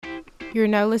You're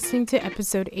now listening to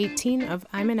episode 18 of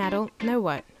I'm an Adult, Now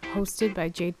What, hosted by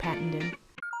Jade Pattenden.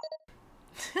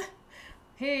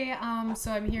 Hey,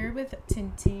 so I'm here with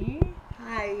Tinty.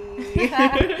 Hi.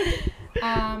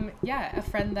 A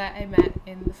friend that I met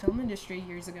in the film industry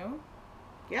years ago.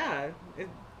 Yeah, it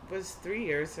was 3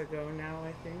 years ago now,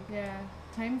 I think. Yeah,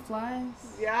 time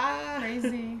flies. Yeah.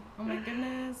 Crazy. Oh my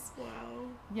goodness. Wow.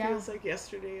 Yeah. Feels like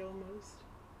yesterday almost.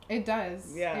 It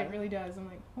does. Yeah. It really does. I'm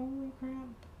like, holy crap.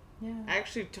 Yeah. I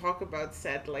actually talk about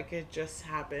set like it just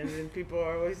happened, and people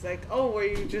are always like, "Oh, were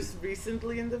you just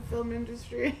recently in the film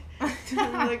industry?"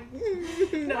 I'm like,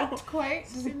 no, Not quite.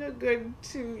 It's been a good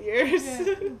 2 years.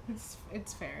 Yeah,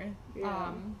 it's fair.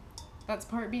 Yeah. That's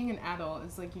part being an adult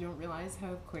is like you don't realize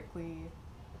how quickly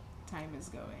time is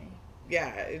going.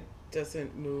 Yeah, it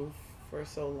doesn't move for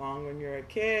so long when you're a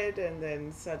kid, and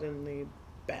then suddenly,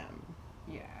 bam.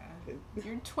 Yeah.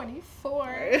 You're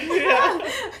 24.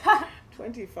 Yeah.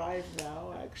 25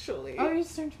 now, actually. Oh, you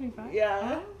just turned 25?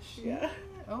 Yeah. Oh, shit. Yeah.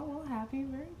 Oh, well, happy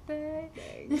birthday.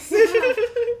 Thanks.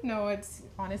 No, it's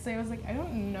honestly, I was like, I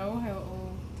don't know how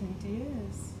old Tinty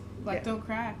is. Like, Yeah. don't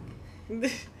crack.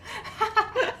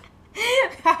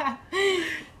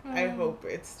 I hope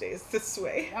it stays this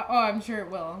way. Oh, I'm sure it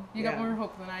will. You got Yeah. more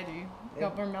hope than I do. You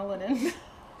got more melanin.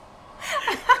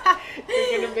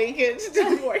 You're gonna make it.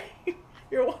 Don't worry.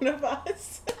 You're one of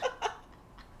us.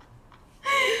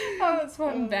 Oh, that's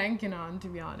what I'm banking on, to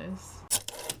be honest.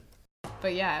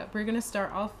 But yeah, we're gonna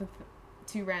start off with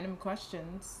 2 random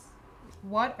questions.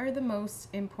 What are the most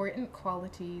important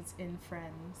qualities in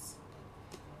friends?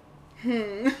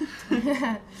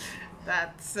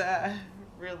 That's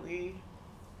really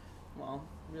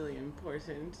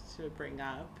important to bring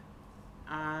up.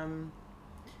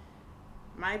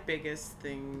 My biggest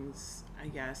things, I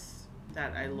guess,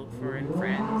 that I look for in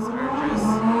friends are just...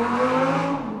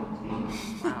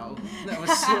 Wow, that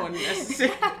was so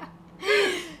unnecessary.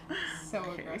 So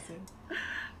Okay. aggressive.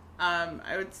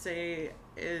 I would say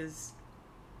is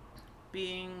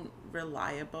being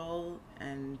reliable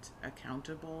and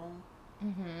accountable.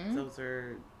 Mm-hmm. Those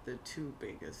are the 2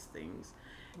 biggest things.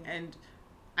 Yeah. And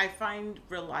I find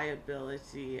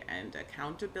reliability and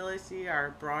accountability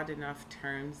are broad enough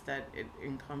terms that it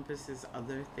encompasses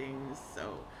other things.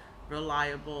 So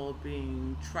reliable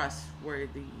being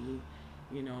trustworthy,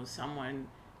 someone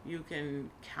you can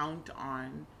count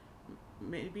on,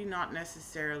 maybe not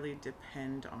necessarily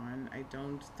depend on. I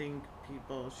don't think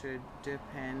people should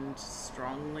depend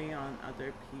strongly on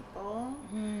other people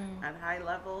at high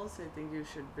levels. I think you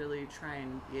should really try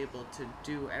and be able to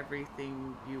do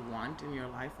everything you want in your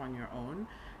life on your own,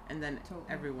 and then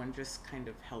everyone just kind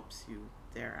of helps you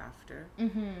thereafter.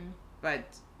 Mm-hmm.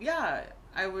 But yeah,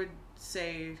 I would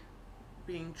say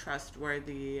being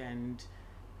trustworthy and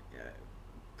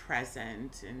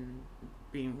present and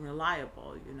being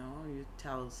reliable. You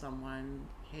tell someone,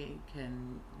 hey,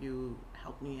 can you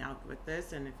help me out with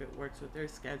this? And if it works with their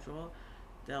schedule,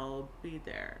 they'll be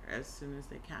there as soon as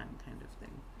they can, kind of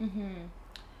thing. Mm-hmm.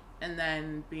 And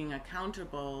then being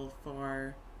accountable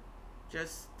for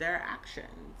just their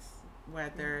actions,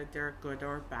 whether they're good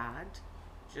or bad.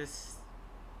 Just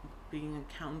being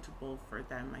accountable for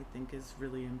them, I think, is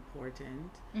really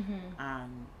important.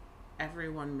 Mm-hmm.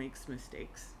 Everyone makes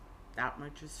mistakes. That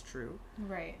much is true.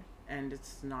 Right. And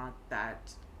it's not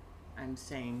that I'm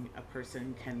saying a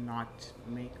person cannot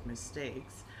make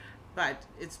mistakes, but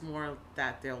it's more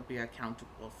that they'll be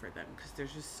accountable for them, because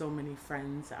there's just so many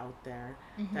friends out there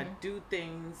that do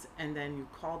things, and then you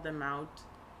call them out,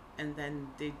 and then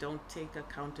they don't take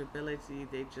accountability.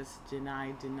 They just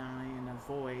deny, and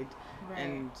avoid. Right.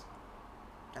 And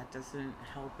that doesn't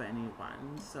help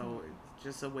anyone. So it's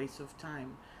just a waste of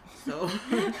time. So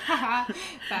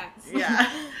Facts.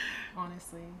 Yeah.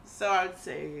 Honestly. So I would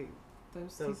say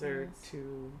Those are things.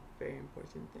 2 very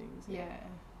important things. Yeah,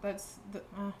 that's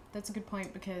a good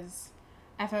point, because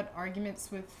I've had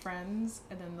arguments with friends,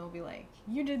 and then they'll be like,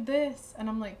 you did this, and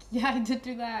I'm like, yeah, I did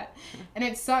do that. And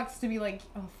it sucks to be like,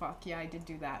 oh fuck, yeah, I did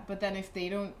do that. But then if they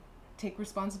don't take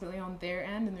responsibility on their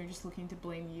end and they're just looking to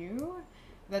blame you,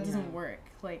 that doesn't work.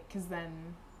 Like, because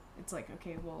then it's like,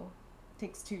 okay, well,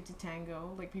 takes 2 to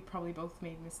tango. Like, we probably both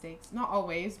made mistakes, not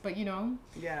always, but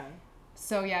Yeah.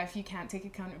 So yeah, if you can't take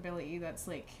accountability, that's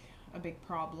like a big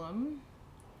problem.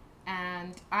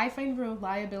 And I find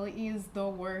reliability is the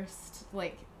worst.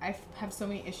 Like, I have so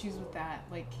many issues with that.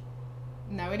 Like,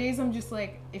 nowadays I'm just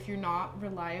like, if you're not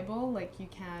reliable, like, you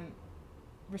can't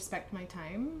respect my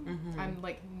time, I'm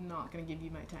like not gonna give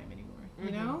you my time anymore.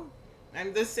 You know?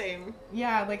 I'm the same.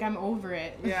 Yeah, like, I'm over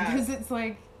it. Yeah. Because it's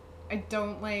like, I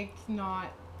don't like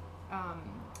not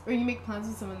or you make plans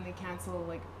with someone and they cancel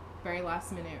like very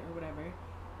last minute or whatever.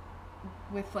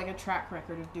 with like a track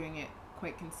record of doing it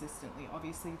quite consistently.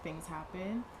 Obviously, things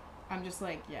happen. I'm just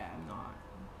like, yeah, I'm not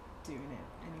doing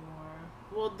it anymore.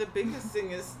 Well, the biggest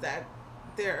thing is that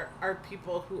there are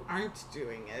people who aren't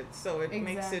doing it, so it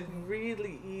makes it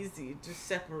really easy to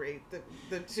separate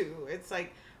the two. It's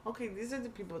like, okay, these are the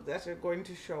people that are going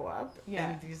to show up,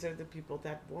 and these are the people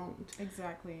that won't.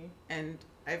 Exactly. And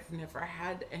I've never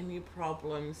had any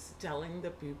problems telling the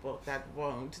people that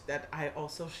won't that I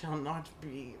also shall not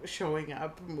be showing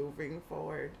up moving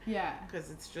forward. Yeah.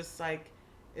 Because it's just like,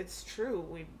 it's true.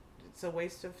 It's a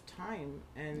waste of time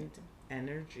and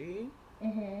energy.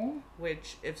 Mm-hmm.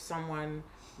 Which, if someone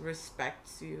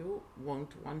respects you,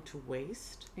 won't want to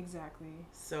waste. Exactly.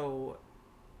 So,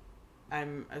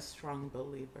 I'm a strong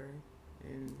believer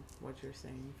in what you're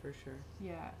saying, for sure.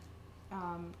 Yeah.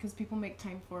 Because people make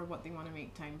time for what they want to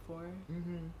make time for.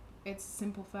 Mm-hmm. It's a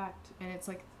simple fact. And it's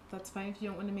like, that's fine if you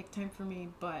don't want to make time for me,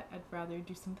 but I'd rather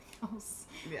do something else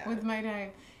with my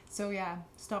time. So, yeah,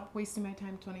 stop wasting my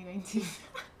time 2019.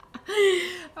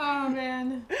 Oh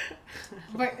man.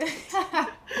 But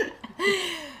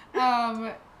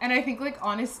and I think like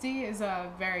honesty is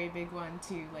a very big one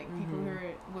too. Like people who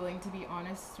are willing to be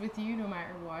honest with you no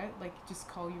matter what, like just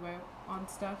call you out on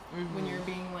stuff when you're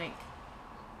being like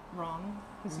wrong,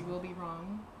 because you will be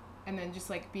wrong, and then just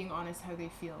like being honest how they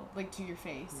feel, like to your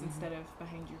face instead of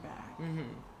behind your back.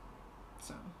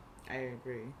 So I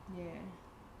agree. Yeah.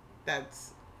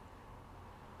 That's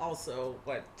also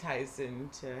what ties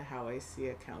into how I see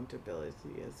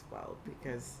accountability as well,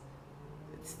 because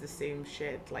it's the same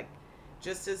shit. Like,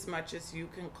 just as much as you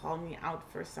can call me out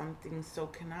for something, so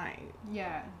can I.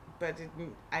 Yeah. But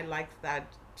I like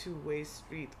that two-way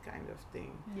street kind of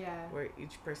thing. Yeah. Where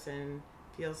each person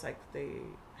feels like they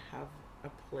have a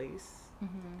place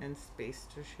and space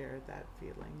to share that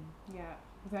feeling. Yeah.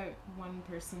 Without one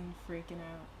person freaking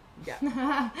out.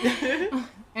 Yeah.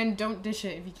 And don't dish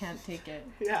it if you can't take it.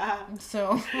 Yeah.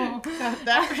 So.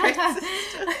 That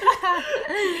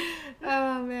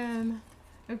Oh, man.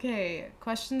 Okay,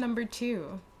 question number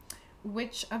 2.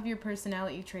 Which of your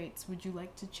personality traits would you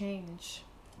like to change?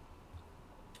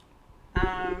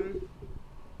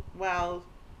 Well,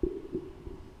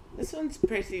 this one's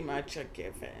pretty much a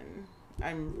given.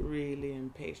 I'm really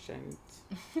impatient.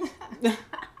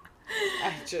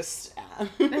 I just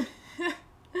am.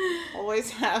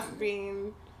 Always have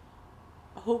been.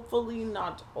 Hopefully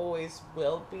not always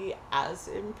will be as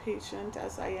impatient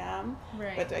as I am.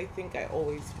 Right. But I think I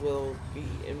always will be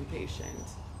impatient.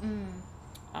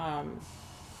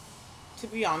 To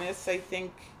be honest, I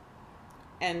think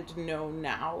and know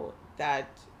now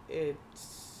that it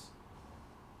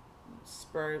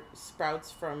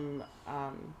sprouts from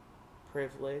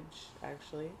privilege,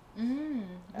 actually.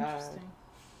 Interesting.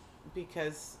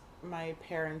 Because my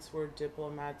parents were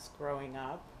diplomats growing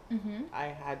up. I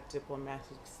had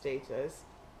diplomatic status,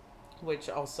 which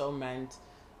also meant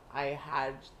I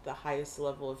had the highest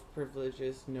level of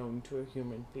privileges known to a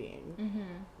human being.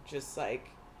 Just like,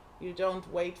 you don't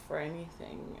wait for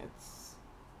anything.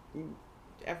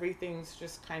 Everything's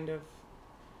just kind of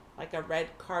like a red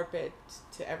carpet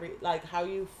to like how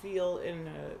you feel in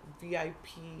a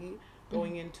VIP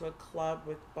going into a club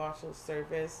with bottle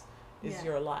service is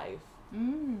your life.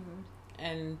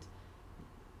 And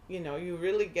you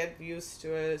really get used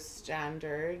to a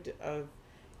standard of,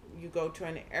 you go to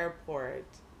an airport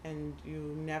and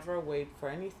you never wait for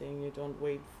anything. You don't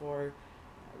wait for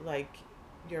like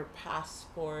your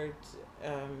passport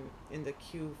in the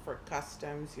queue for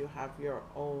customs. You have your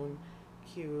own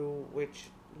queue, which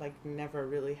like never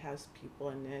really has people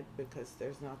in it because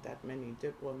there's not that many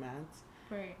diplomats.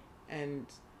 Right. And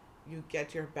you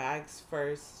get your bags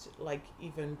first, like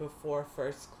even before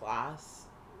first class.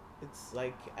 It's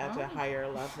like at a higher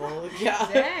level. Yeah.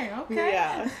 Dang, okay.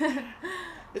 Yeah.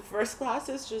 The first class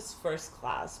is just first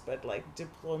class, but like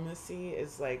diplomacy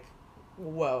is like,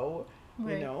 whoa,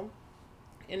 Right.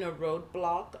 In a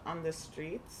roadblock on the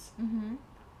streets,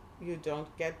 you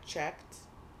don't get checked.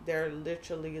 They're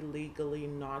literally legally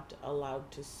not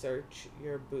allowed to search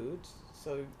your boot.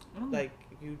 So like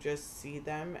you just see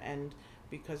them, and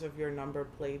because of your number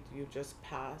plate, you just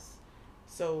pass.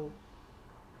 So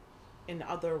in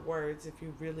other words, if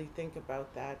you really think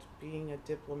about that, being a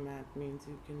diplomat means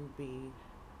you can be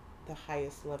the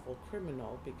highest level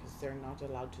criminal because they're not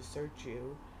allowed to search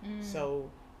you. So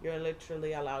you're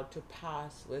literally allowed to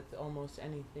pass with almost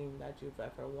anything that you've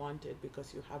ever wanted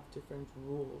because you have different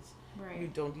rules. Right. You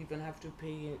don't even have to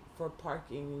pay for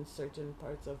parking in certain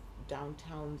parts of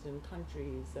downtowns and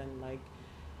countries, and like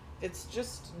it's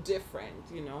just different,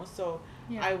 So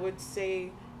I would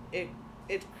say it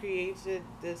created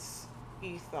this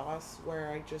ethos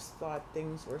where I just thought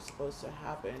things were supposed to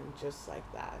happen just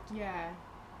like that. Yeah.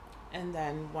 And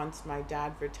then once my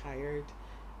dad retired,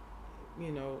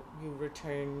 you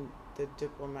return the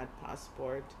diplomat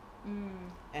passport.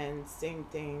 And same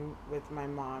thing with my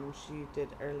mom. She did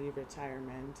early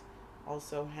retirement,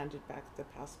 also handed back the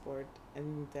passport,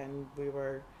 and then we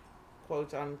were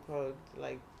quote unquote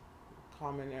like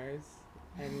commoners,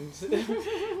 and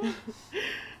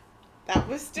that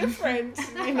was different.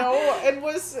 It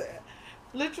was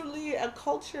literally a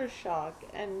culture shock,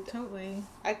 and Totally.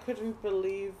 I couldn't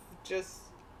believe just,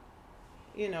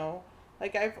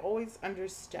 like I've always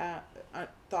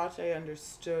thought I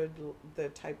understood the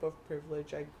type of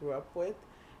privilege I grew up with,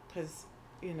 because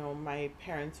my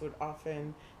parents would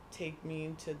often take me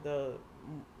into the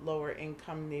lower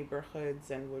income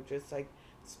neighborhoods and would just like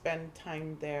spend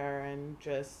time there, and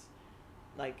just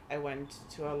like I went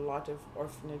to a lot of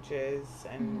orphanages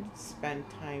and spent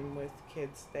time with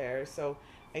kids there, so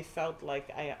I felt like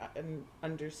I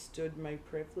understood my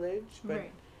privilege, but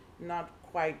Right. not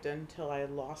quite until I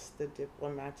lost the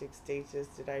diplomatic status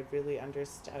did I really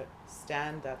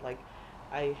understand that like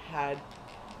I had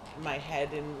my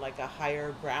head in like a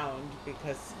higher ground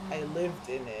because I lived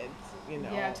in it,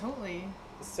 Yeah, totally.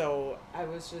 So I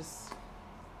was just,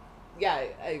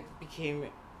 I became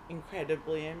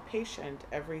incredibly impatient.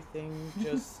 Everything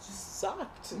just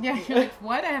sucked. Yeah, you're like,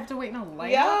 what? I have to wait in a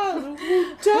line? Yeah,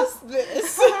 who does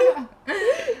this? I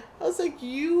was like,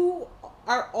 you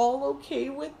are all okay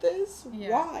with this?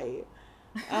 Yeah. Why?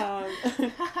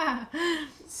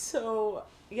 So,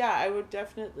 yeah, I would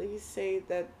definitely say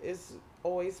that is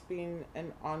always been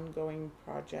an ongoing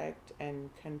project and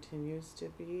continues to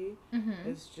be.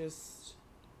 It's just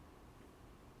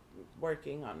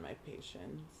working on my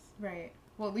patience. Right.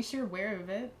 Well, at least you're aware of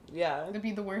it. Yeah. It'd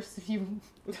be the worst if you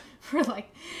were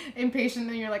like impatient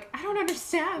and you're like, I don't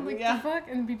understand. Like, the fuck?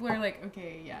 And people are like,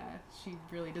 okay, yeah, she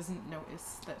really doesn't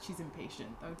notice that she's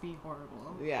impatient. That would be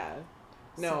horrible. Yeah.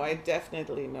 No, I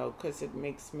definitely know, because it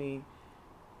makes me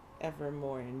ever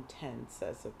more intense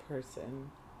as a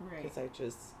person. Right. Because I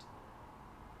just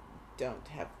don't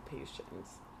have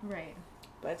patience. Right.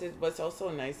 But it was also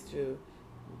nice to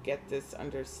get this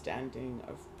understanding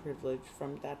of privilege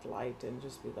from that light and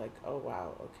just be like, oh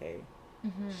wow, okay,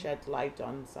 shed light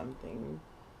on something.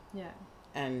 Yeah.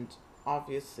 And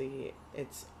obviously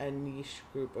it's a niche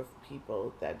group of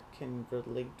people that can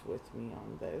relate with me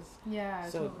on this. Yeah,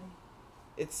 so totally.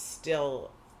 It's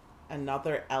still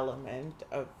another element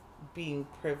of being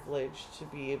privileged to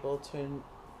be able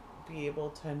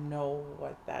to know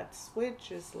what that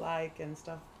switch is like and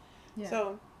stuff. Yeah.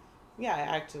 So yeah, I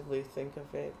actively think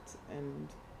of it, and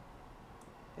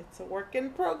it's a work in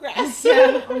progress.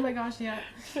 Yeah. Oh my gosh, yeah.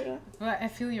 Well, I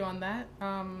feel you on that.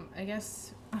 I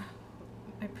guess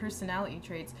my personality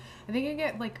traits. I think I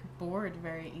get like bored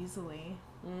very easily,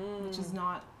 which is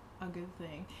not a good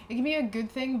thing. It can be a good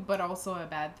thing, but also a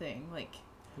bad thing. Like,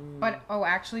 but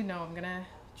actually, no. I'm gonna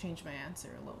change my answer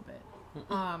a little bit.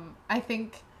 I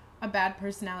think a bad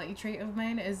personality trait of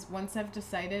mine is once I've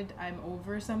decided I'm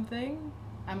over something,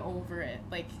 I'm over it.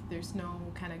 Like, there's no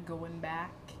kind of going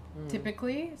back.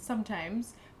 Typically,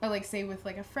 sometimes, but like say with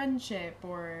like a friendship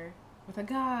or with a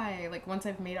guy, like once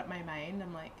I've made up my mind,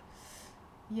 I'm like,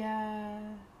 yeah,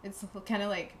 it's kind of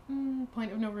like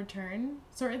point of no return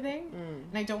sort of thing.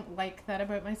 And I don't like that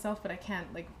about myself, but I can't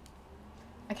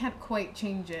quite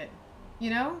change it,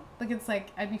 like it's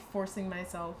like I'd be forcing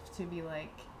myself to be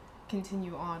like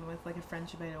continue on with like a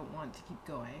friendship I don't want to keep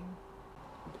going.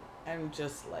 I'm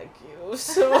just like you,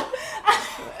 so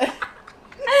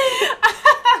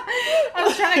I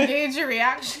was trying to gauge your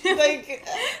reaction. Like,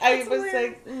 I was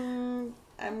hilarious. like,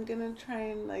 I'm gonna try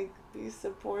and like be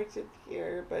supportive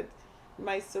here, but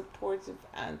my supportive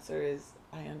answer is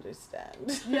I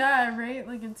understand. Yeah, right?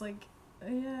 Like, it's like,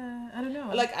 yeah, I don't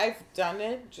know. Like, I've done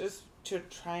it just to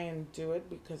try and do it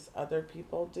because other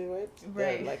people do it.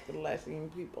 Right. The, like, the letting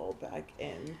people back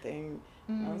in thing.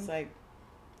 I was like,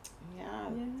 yeah,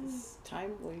 this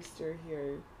time waster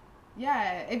here.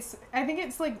 Yeah, I think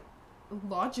it's like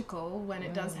logical when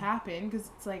it does happen, because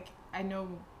it's like I know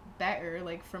better,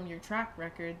 like from your track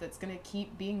record, that's gonna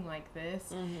keep being like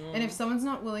this. And if someone's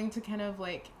not willing to kind of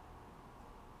like,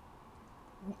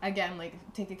 again, like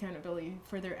take accountability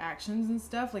for their actions and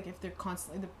stuff, like if they're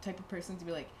constantly the type of person to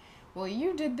be like, well,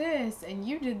 you did this and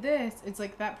you did this, it's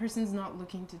like that person's not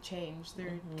looking to change.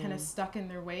 They're kind of stuck in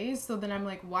their ways. So then I'm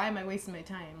like, why am I wasting my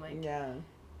time? Like, yeah,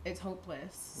 it's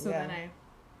hopeless. So then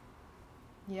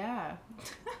yeah.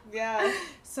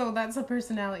 So that's a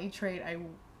personality trait I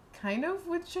kind of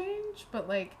would change, but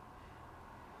like,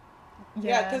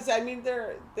 yeah, because I mean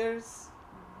there's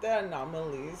the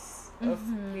anomalies of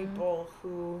people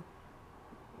who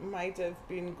might have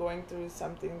been going through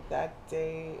something that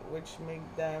day which made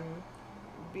them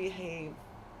behave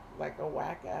like a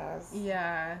whack ass.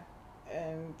 Yeah.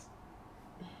 And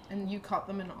you caught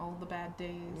them in all the bad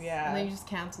days. Yeah. And then you just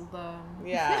canceled them.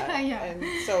 Yeah. Yeah. And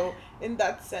so in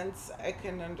that sense I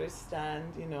can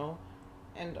understand,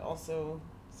 and also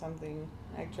something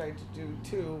I try to do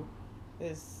too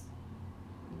is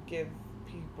give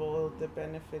people the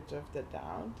benefit of the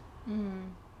doubt.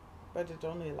 But it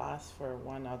only lasts for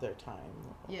one other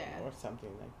time. Or something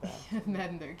like that. And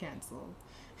then they're canceled.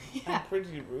 I'm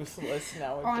pretty ruthless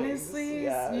nowadays. Honestly,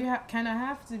 you kind of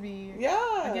have to be.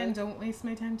 Yeah. Again, don't waste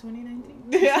my time 2019.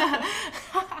 Yeah.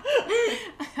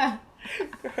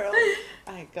 Girl,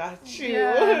 I got you.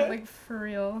 Yeah, like for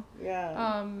real.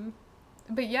 Yeah.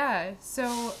 But yeah, so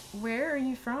where are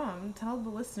you from? Tell the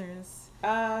listeners.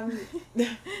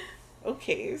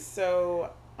 Okay, so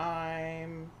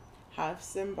I'm half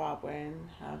Zimbabwean,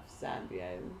 half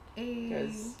Zambian.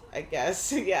 Because I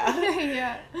guess,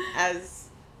 Yeah. As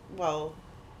well,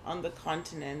 on the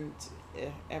continent,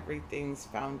 everything's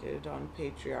founded on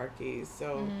patriarchy.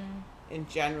 So, in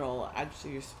general,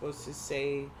 actually, you're supposed to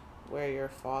say where your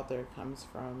father comes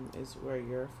from is where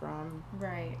you're from.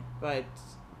 Right. But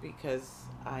because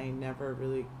I never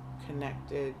really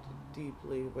connected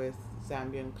deeply with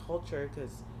Zambian culture,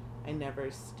 because I never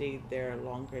stayed there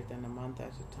longer than a month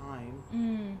at a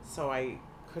time, so I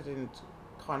couldn't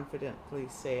confidently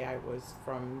say I was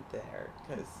from there,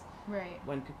 because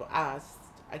when people asked,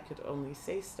 I could only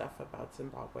say stuff about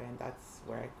Zimbabwe, and that's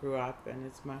where I grew up, and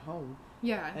it's my home.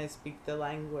 Yeah. And I speak the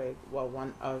language, well,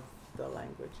 one of the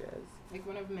languages. Like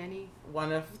one of many?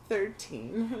 One of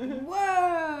 13.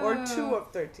 Whoa! Or 2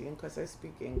 of 13, because I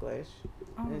speak English.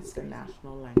 Oh, and it's the crazy.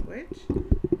 national language.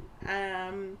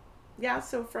 Yeah,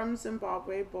 so from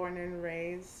Zimbabwe, born and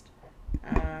raised.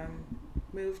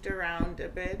 Moved around a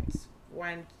bit.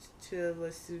 Went to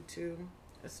Lesotho,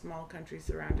 a small country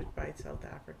surrounded by South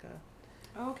Africa.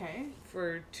 Okay.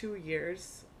 For 2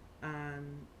 years,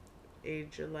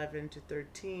 age 11 to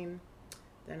 13.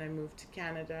 Then I moved to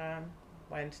Canada,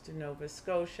 went to Nova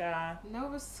Scotia.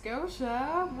 Nova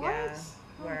Scotia? What? Yeah,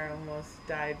 where I almost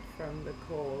died from the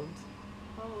cold.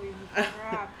 Holy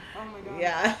crap. Oh my god.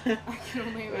 Yeah. I can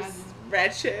only It was imagine.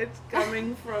 wretched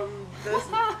coming from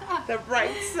the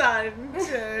bright sun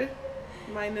to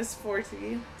minus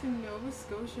 40. To Nova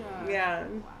Scotia. Yeah.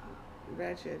 Wow.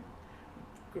 Wretched.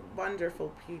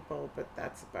 Wonderful people, but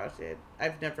that's about it.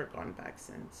 I've never gone back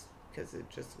since, because it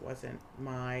just wasn't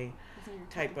my Isn't your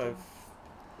type type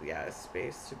of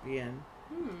space to be in.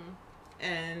 Hmm.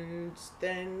 And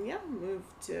then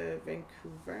moved to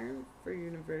Vancouver for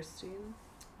university.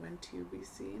 Went to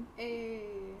UBC. Hey.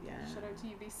 Yeah. Shout out to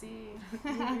UBC.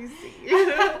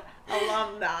 UBC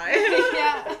alumni.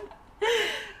 Yeah.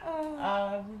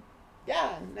 Oh.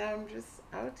 Yeah. Now I'm just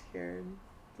out here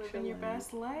Living your chilling.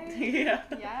 best life. Yeah.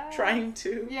 Yeah. Trying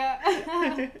to.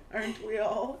 Yeah. Aren't we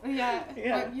all? Yeah.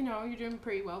 Yeah. But, you're doing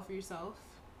pretty well for yourself.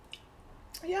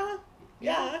 Yeah.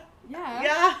 Yeah. Yeah.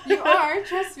 Yeah. You are,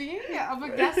 trust me. Yeah, I'm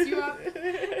gonna gas you up.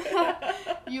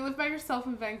 You live by yourself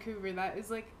in Vancouver. That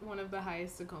is like one of the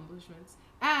highest accomplishments.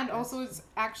 And That's also it's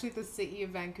actually the city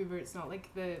of Vancouver. It's not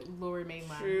like the lower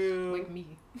mainland. True. Like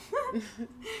me.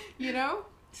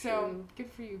 So True.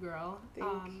 good for you, girl.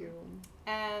 Thank you.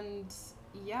 And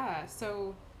yeah,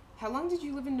 so how long did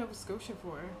you live in Nova Scotia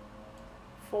for?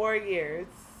 4 years.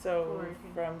 So 4, okay.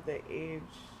 from the age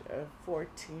of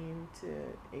 14 to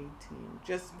 18.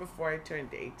 Just before I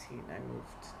turned 18, I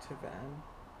moved to Van.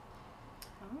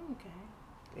 Oh, okay.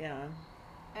 Yeah.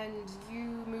 And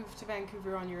you moved to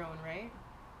Vancouver on your own, right?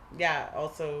 Yeah,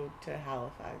 also to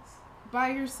Halifax. By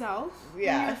yourself?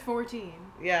 Yeah. When you were 14.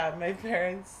 Yeah, my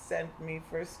parents sent me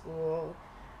for school.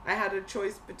 I had a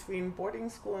choice between boarding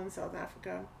school in South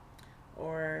Africa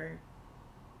or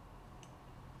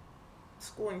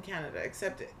school in Canada,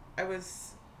 except I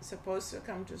was supposed to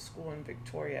come to school in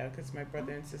Victoria because my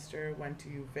brother and sister went to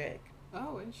UVic.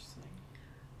 Oh, interesting.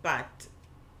 But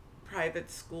private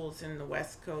schools in the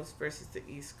West Coast versus the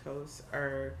East Coast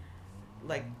are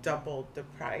like double the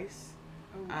price.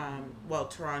 Oh. Well,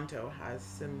 Toronto has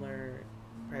similar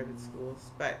private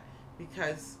schools, but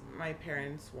because my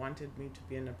parents wanted me to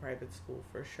be in a private school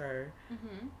for sure,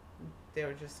 Mm-hmm. they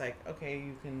were just like, okay,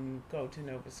 you can go to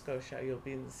Nova Scotia, you'll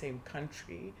be in the same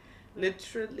country.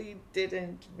 Literally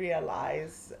didn't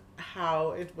realize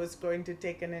how it was going to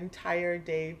take an entire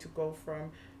day to go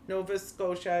from Nova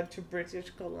Scotia to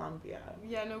British Columbia.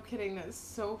 Yeah, no kidding. That's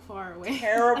so far away.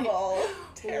 Terrible.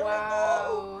 Terrible.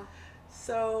 Wow.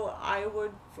 So I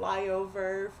would fly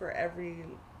over for every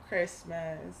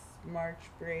Christmas, March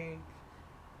break,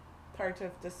 part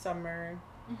of the summer.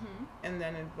 Mm-hmm. And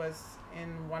then it was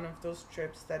in one of those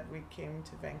trips that we came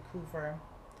to Vancouver.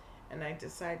 And I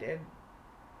decided,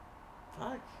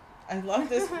 fuck, I love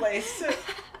this place.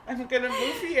 I'm gonna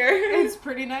move here. It's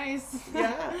pretty nice.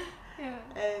 Yeah. Yeah.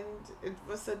 And it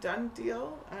was a done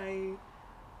deal. I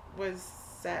was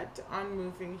set on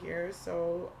moving here,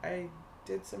 so I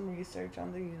did some research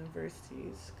on the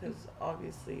universities because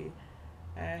obviously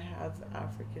I have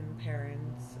African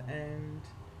parents, and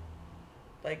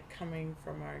like coming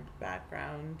from our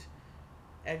background,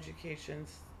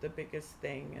 education's the biggest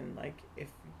thing, and like if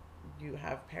you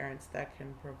have parents that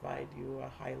can provide you a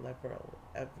high level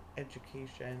of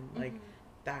education, like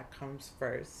that comes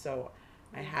first. So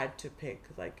I had to pick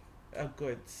like a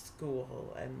good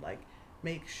school and like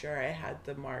make sure I had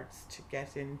the marks to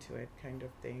get into it, kind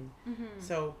of thing.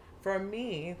 So for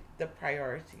me, the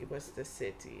priority was the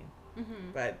city.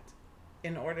 But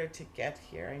in order to get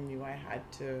here, I knew I had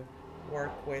to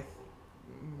work with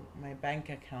my bank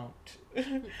account.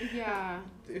 Yeah.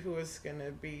 Who was going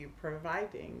to be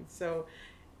providing. So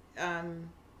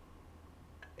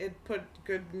it put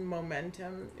good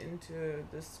momentum into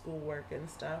the schoolwork and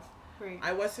stuff. Right.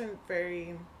 I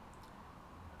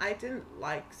didn't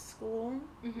like school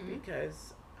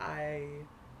because I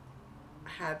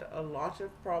had a lot of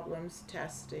problems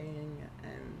testing,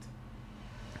 and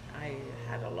I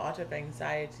had a lot of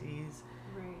anxieties.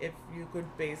 Right. If you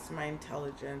could base my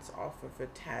intelligence off of a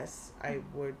test, I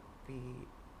would be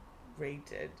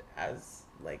rated as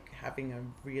like having a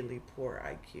really poor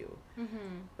IQ.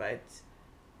 But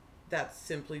that's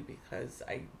simply because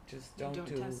I just don't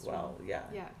do well.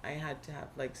 Yeah. I had to have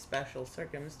like special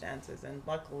circumstances, and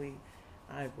luckily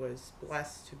I was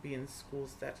blessed to be in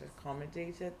schools that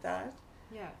accommodated that.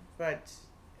 Yeah. But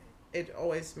it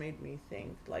always made me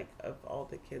think like of all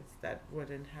the kids that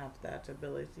wouldn't have that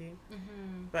ability.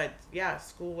 But yeah,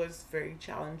 school was very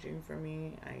challenging for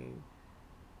me. I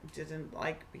didn't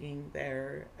like being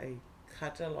there. I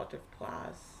cut a lot of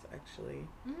class actually.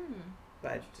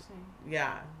 But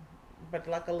yeah, but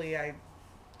luckily I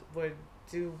would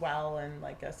do well in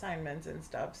like assignments and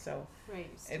stuff, so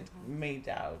it made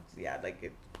out. Yeah, like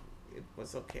it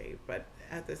was okay, but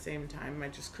at the same time I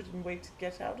just couldn't wait to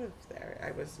get out of there.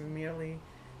 I was merely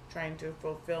trying to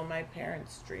fulfill my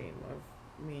parents' dream of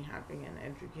me having an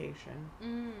education.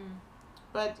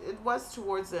 But it was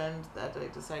towards the end that I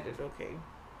decided, okay,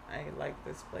 I like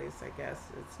this place, I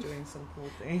guess. It's doing some cool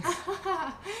things.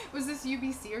 Was this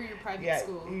UBC or your private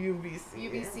school? UBC.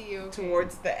 UBC, okay.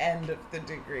 Towards the end of the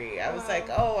degree. I was like,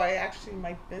 oh, I actually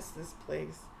might miss this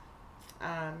place.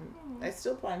 I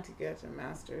still plan to get a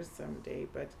master's someday,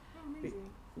 but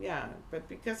but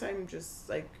because I'm just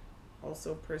like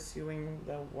also pursuing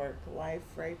the work life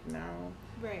right now,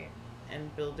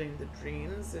 and building the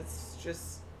dreams, it's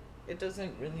just, it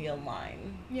doesn't really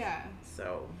align.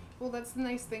 So well, that's the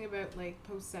nice thing about like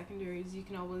post-secondary is you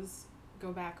can always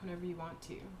go back whenever you want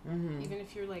to. Even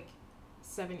if you're like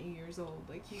 70 years old,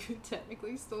 like you could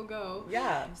technically still go.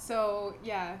 So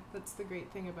yeah, that's the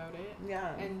great thing about it.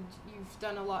 And you've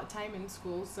done a lot of time in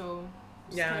school, so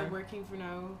just kind of working for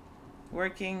now.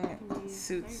 Working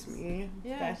suits me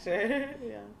better.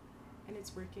 And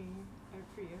it's working out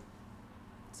for you.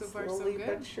 So Slowly far, so good.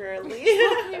 But surely.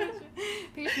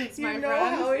 Patience, you my know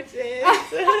friend. how it is.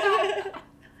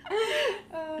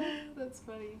 That's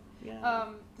funny.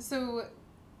 So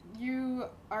you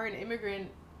are an immigrant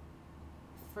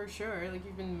for sure. Like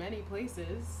you've been many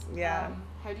places.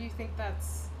 How do you think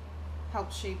that's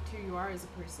helped shape who you are as a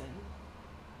person?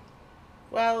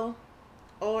 Well,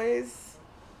 always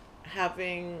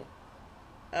having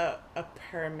a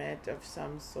permit of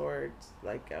some sort,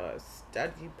 like a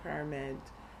study permit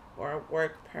or a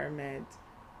work permit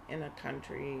in a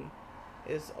country,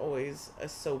 is always a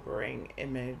sobering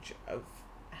image of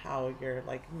how you're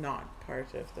like not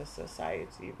part of the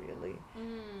society really.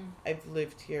 I've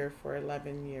lived here for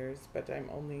 11 years, but I'm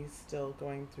only still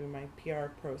going through my PR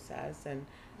process and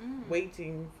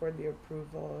waiting for the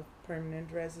approval of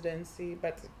permanent residency,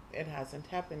 but it hasn't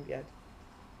happened yet.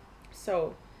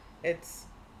 So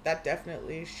that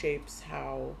definitely shapes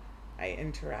how I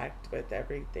interact with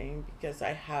everything, because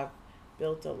I have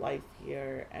built a life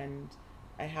here and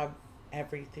I have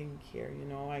everything here. You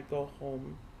know, I go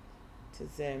home to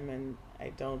Zim and I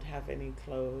don't have any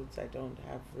clothes. I don't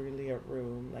have really a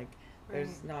room. Like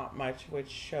there's not much which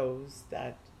shows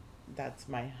that that's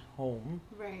my home.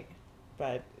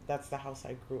 But that's the house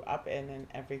I grew up in and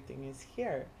everything is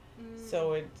here.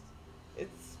 So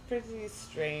it's pretty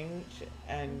strange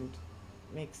and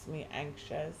makes me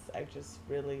anxious. I just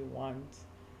really want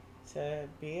to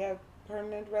be a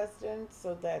permanent resident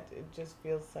so that it just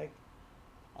feels like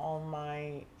all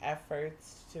my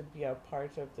efforts to be a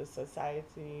part of the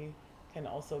society can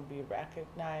also be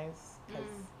recognized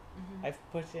because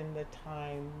I've put in the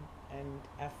time and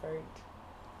effort.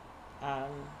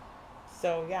 Um,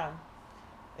 so yeah,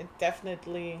 it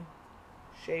definitely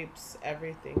shapes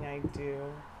everything I do,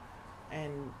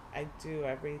 and I do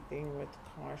everything with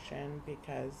caution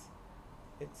because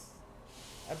it's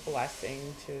a blessing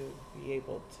to be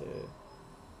able to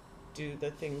do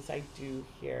the things I do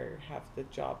here, have the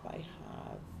job I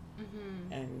have,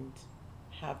 and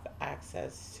have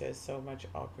access to so much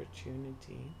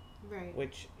opportunity, Right.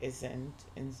 which isn't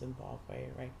in Zimbabwe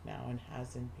right now and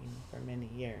hasn't been for many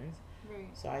years.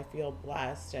 Right. So I feel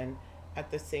blessed, and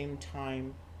at the same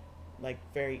time, like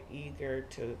very eager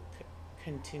to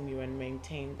continue and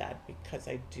maintain that because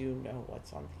I do know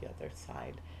what's on the other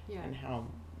side Yeah. and how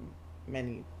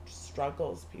many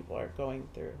struggles people are going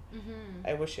through.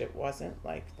 I wish it wasn't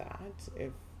like that.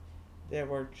 If there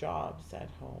were jobs at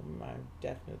home, I'd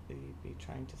definitely be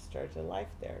trying to start a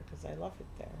life there because I love it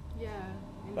there. Yeah.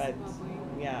 In But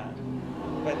Zimbabwe. yeah,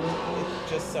 but it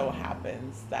just so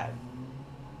happens that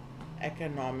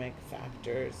economic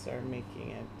factors are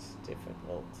making it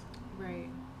difficult. Right.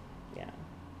 Yeah.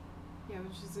 Yeah,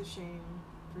 which is a shame,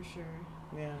 for sure.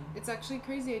 Yeah. It's actually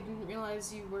crazy. I didn't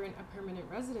realize you weren't a permanent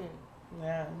resident.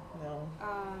 Yeah. No.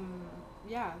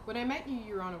 Yeah. When I met you,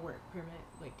 you were on a work permit,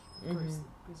 like, of course,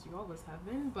 because you always have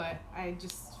been. But I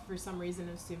just, for some reason,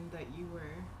 assumed that you were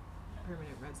a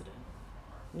permanent resident.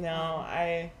 No,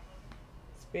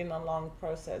 it's been a long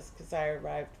process because I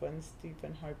arrived when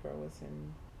Stephen Harper was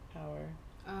in power.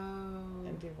 Oh.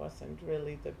 And he wasn't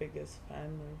really the biggest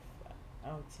fan of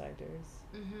outsiders.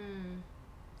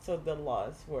 So the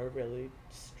laws were really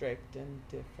strict and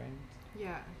different.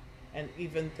 Yeah. And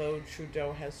even though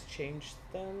Trudeau has changed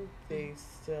them, they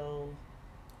still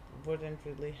wouldn't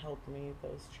really help me,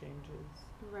 those changes.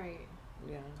 Right.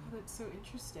 Yeah. Oh, that's so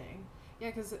interesting. Yeah,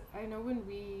 because I know when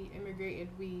we immigrated,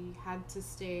 we had to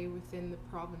stay within the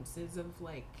provinces of,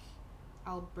 like,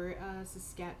 Alberta,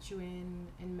 Saskatchewan,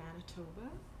 and Manitoba.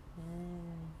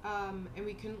 And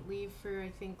we couldn't leave for, I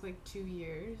think, like 2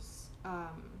 years.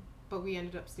 But we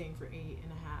ended up staying for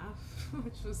 8.5,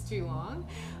 which was too long.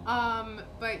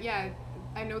 But yeah,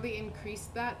 I know they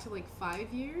increased that to like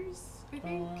 5 years, I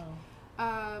think. Oh,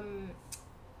 wow.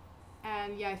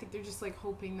 And yeah, I think they're just like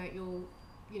hoping that you'll,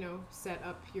 set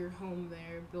up your home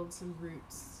there, build some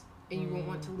roots, and you won't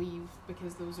want to leave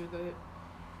because those are the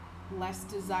less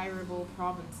desirable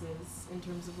provinces in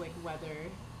terms of like weather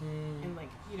and like,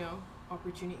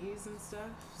 opportunities and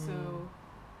stuff. So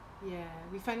yeah,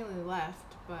 we finally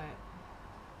left, but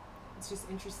it's just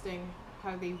interesting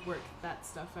how they work that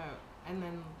stuff out. And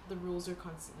then the rules are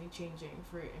constantly changing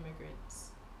for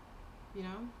immigrants.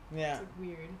 Yeah. It's like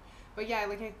weird. But yeah,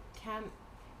 like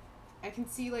I can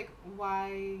see like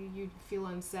why you'd feel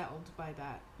unsettled by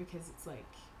that because it's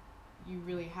like you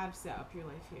really have set up your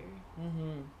life here.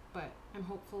 But I'm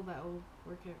hopeful that'll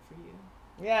work out for you.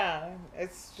 Yeah,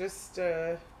 it's just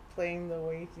playing the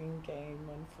waiting game,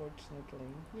 unfortunately.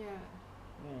 Yeah.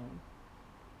 Yeah.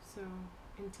 So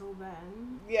until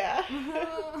then. Yeah.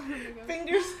 Oh my God.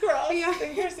 Fingers crossed. Yeah.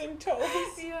 Fingers and toes.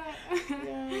 Yeah.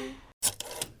 Yeah.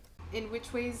 In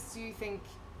which ways do you think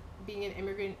being an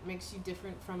immigrant makes you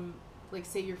different from, like,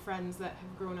 say, your friends that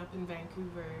have grown up in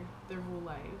Vancouver their whole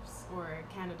lives or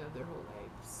Canada their whole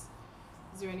lives?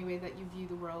 Is there any way that you view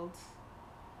the world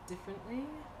differently?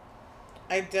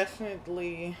 I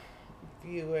definitely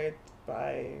view it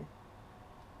by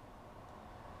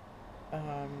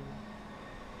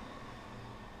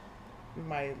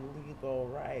my legal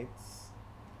rights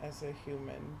as a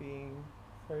human being,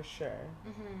 for sure.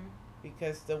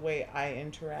 Because the way I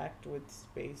interact with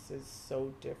space is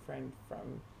so different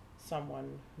from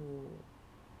someone who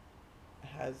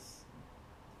has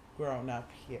grown up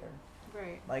here.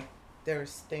 Right. Like,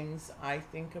 there's things I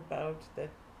think about that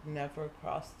never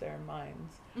cross their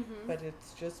minds. But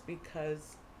it's just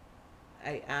because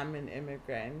I am an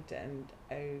immigrant and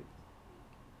I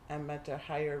am at a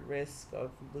higher risk of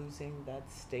losing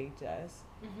that status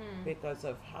because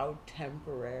of how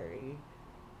temporary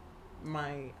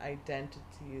my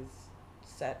identity is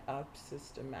set up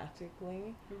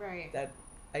systematically. Right. That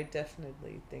I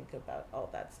definitely think about all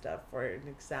that stuff. For an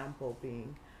example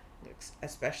being,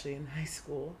 especially in high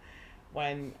school,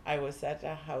 when I was at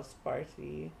a house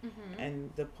party and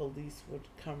the police would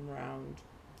come around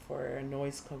for a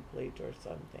noise complaint or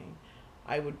something,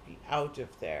 I would be out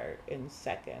of there in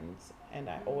seconds. And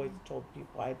I always told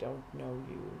people, I don't know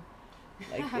you.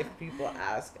 Like, if people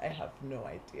ask, I have no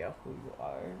idea who you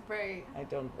are. Right. I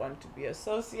don't want to be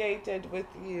associated with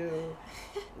you,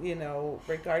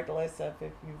 regardless of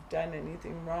if you've done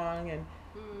anything wrong. And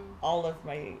all of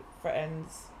my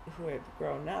friends who had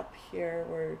grown up here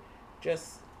were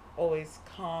just always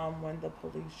calm when the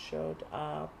police showed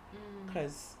up,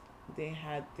 because they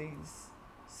had these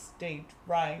state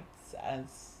rights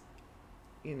as,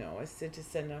 a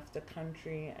citizen of the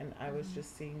country, and I was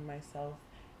just seeing myself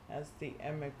as the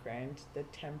immigrant, the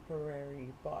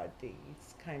temporary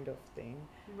bodies kind of thing,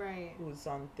 Right. who's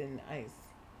on thin ice.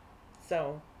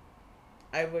 So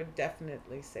I would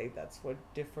definitely say that's what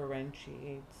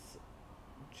differentiates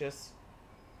just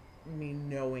me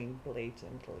knowing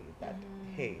blatantly that,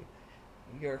 hey,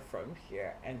 you're from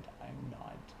here and I'm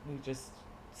not. We just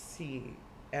see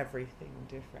everything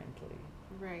differently.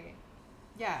 Right.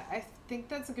 Yeah, I think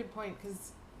that's a good point,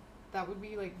 because that would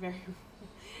be like very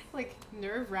like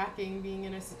nerve-wracking being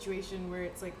in a situation where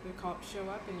it's like the cops show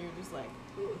up and you're just like,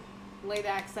 ugh, lay the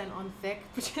accent on thick,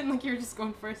 pretend like you're just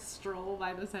going for a stroll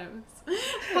by this house.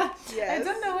 Yes. I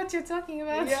don't know what you're talking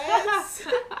about. Yes.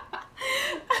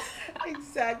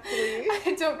 Exactly.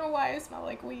 I don't know why I smell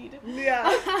like weed. Yeah.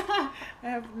 I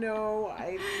have no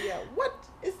idea. What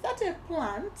is that, a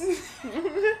plant?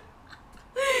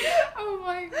 Oh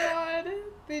my god.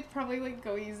 They'd probably like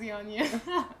go easy on you.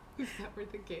 If that were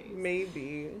the case.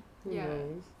 Maybe. Who Yeah.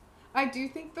 knows? I do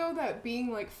think though that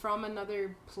being like from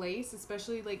another place,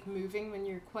 especially like moving when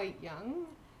you're quite young,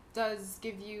 does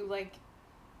give you like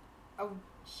a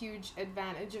huge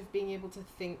advantage of being able to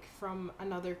think from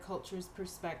another culture's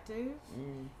perspective,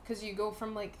 because you go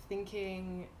from like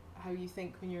thinking how you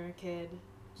think when you're a kid,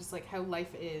 just like how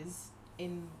life is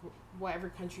in whatever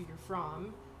country you're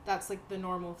from. That's like the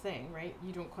normal thing, right?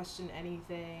 You don't question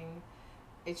anything.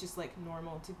 It's just like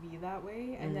normal to be that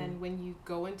way. And then when you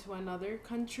go into another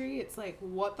country, it's like,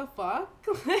 what the fuck?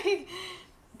 Like,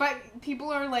 but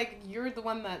people are like, you're the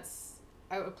one that's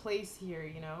out of place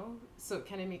here, so it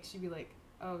kind of makes you be like,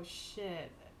 oh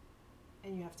shit,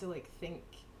 and you have to like think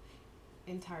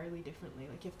entirely differently.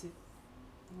 Like you have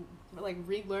to like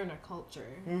relearn a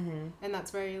culture, and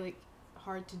that's very like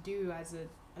hard to do as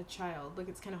a child. Like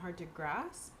it's kind of hard to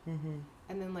grasp, and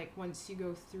then like once you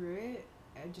go through it,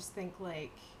 I just think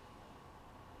like,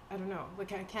 I don't know,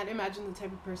 like I can't imagine the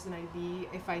type of person I'd be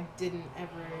if I didn't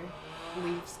ever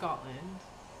leave Scotland.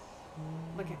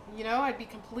 Like, I'd be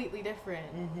completely different.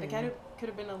 Like I could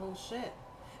have been a little shit.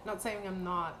 Not saying I'm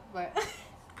not, but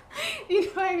you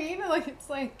know what I mean? Like it's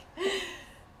like,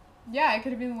 yeah, I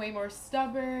could have been way more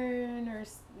stubborn or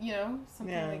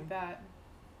something like that.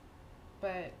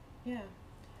 But yeah,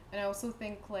 and I also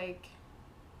think like,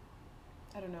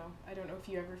 I don't know if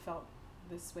you ever felt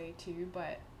this way too,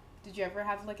 but did you ever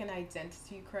have like an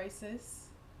identity crisis?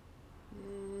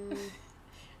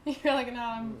 You're like, no,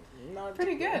 I'm not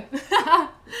pretty good.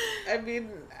 I mean,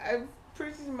 I've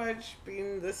pretty much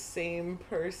been the same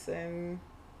person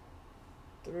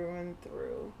through and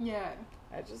through. Yeah.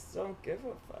 I just don't give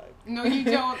a fuck. No, you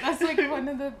don't. That's like one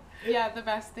of the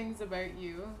best things about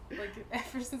you. Like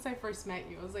ever since I first met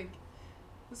you, I was like,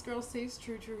 this girl stays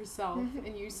true to herself,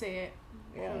 and you say it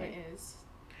how it is.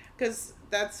 Because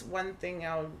that's one thing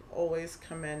I'll always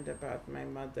commend about my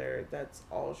mother. That's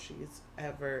all she's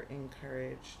ever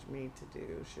encouraged me to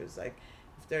do. She was like,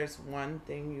 if there's one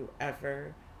thing you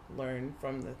ever learn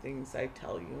from the things I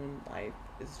tell you in life,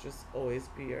 is just always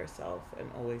be yourself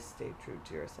and always stay true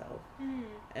to yourself.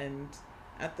 And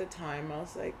at the time I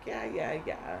was like,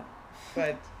 yeah.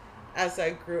 But as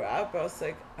I grew up, I was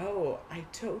like, oh, I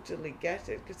totally get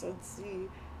it. Because I'd see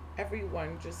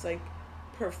everyone just like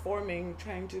performing,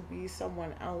 trying to be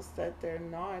someone else that they're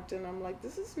not, and I'm like,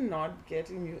 this is not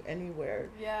getting you anywhere.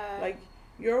 Yeah. Like,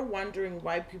 you're wondering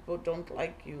why people don't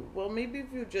like you. Well, maybe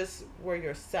if you just were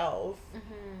yourself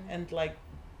and like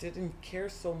didn't care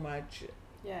so much,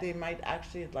 they might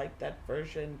actually like that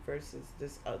version versus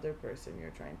this other person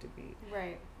you're trying to be.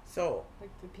 Right. So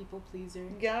like the people pleaser.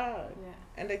 Yeah.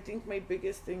 And I think my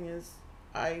biggest thing is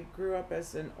I grew up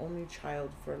as an only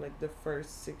child for like the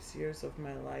first 6 years of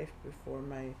my life before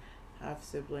my half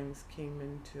siblings came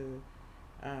into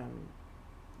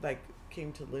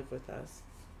came to live with us.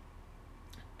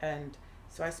 And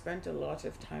so I spent a lot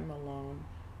of time alone.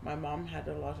 My mom had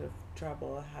a lot of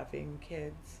trouble having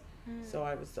kids, so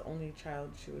I was the only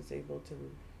child she was able to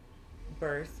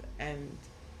birth, and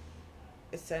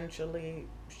essentially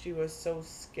she was so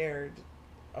scared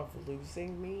of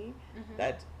losing me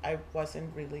that I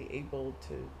wasn't really able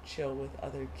to chill with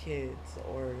other kids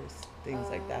or things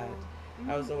like that.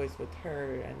 I was always with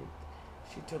her, and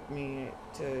she took me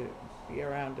to be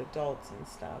around adults and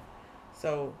stuff.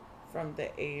 So from the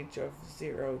age of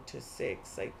 0 to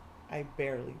 6, like I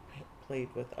barely played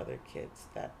with other kids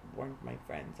that weren't my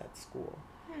friends at school.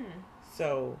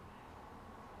 So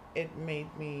it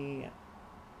made me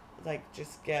like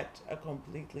just get a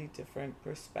completely different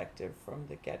perspective from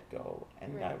the get-go,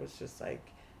 and Right. I was just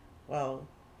like, well,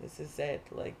 this is it,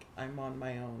 like I'm on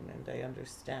my own and I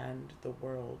understand the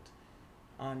world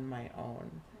on my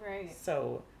own. Right.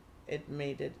 So it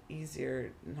made it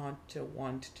easier not to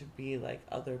want to be like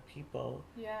other people,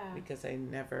 Yeah. because I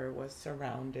never was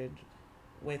surrounded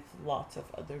with lots of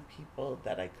other people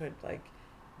that I could like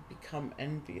become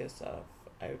envious of.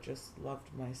 I just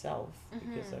loved myself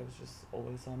because I was just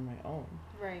always on my own.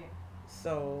 Right.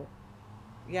 So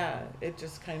yeah, it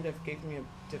just kind of gave me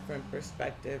a different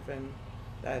perspective, and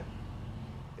that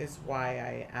is why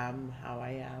I am how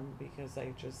I am, because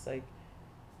I just like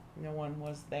no one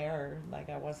was there. Like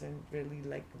I wasn't really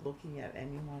like looking at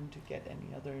anyone to get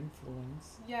any other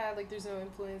influence. Yeah, like there's no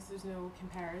influence, there's no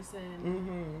comparison.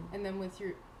 Mm-hmm. And then with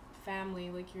your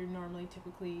family, like you're normally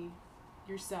typically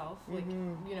yourself, like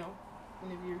you know,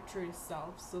 whenever you're true to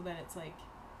self. So then it's like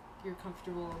you're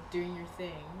comfortable doing your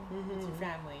thing with your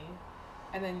family,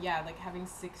 and then yeah, like having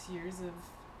 6 years of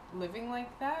living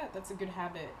like that, that's a good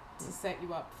habit to set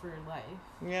you up for life.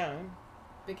 Yeah.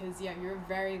 Because yeah, you're a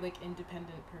very like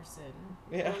independent person.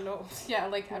 Yeah. I don't know. Yeah,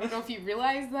 like I don't know if you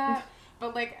realize that,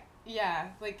 but like yeah,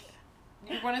 like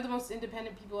you're one of the most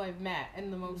independent people I've met,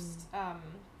 and the most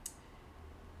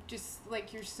just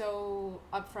like you're so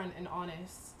upfront and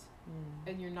honest,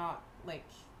 and you're not like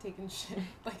taking shit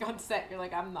like on set. You're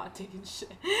like, I'm not taking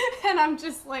shit, and I'm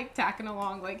just like tacking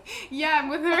along like, yeah, I'm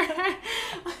with her.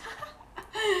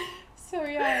 So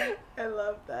yeah, I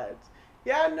love that.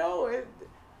 Yeah, no,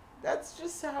 that's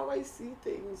just how I see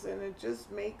things, and it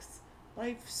just makes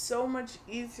life so much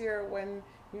easier when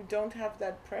you don't have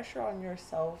that pressure on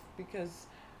yourself. Because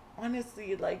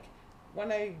honestly, like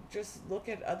when I just look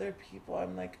at other people,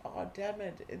 I'm like, oh damn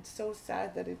it, it's so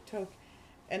sad that it took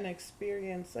an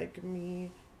experience like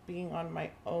me being on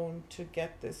my own to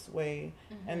get this way,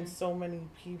 and so many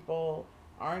people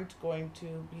aren't going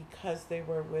to, because they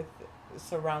were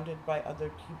surrounded by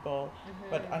other people.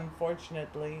 But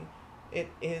unfortunately, it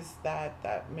is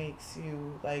that makes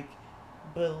you like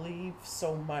believe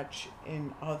so much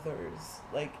in others,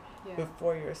 like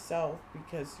before yourself,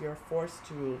 because you're forced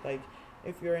to, like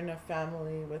if you're in a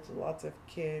family with lots of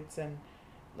kids, and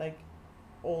like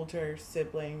older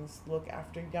siblings look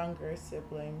after younger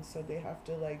siblings, so they have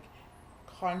to like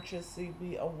consciously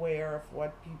be aware of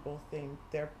what people think.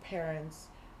 Their parents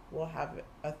will have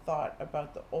a thought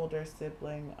about the older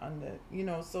sibling on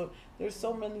the, so there's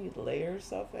so many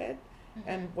layers of it.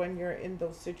 And when you're in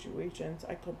those situations,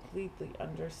 I completely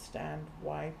understand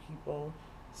why people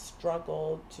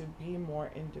struggle to be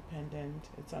more independent.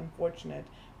 It's unfortunate,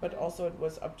 but also it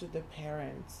was up to the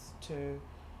parents to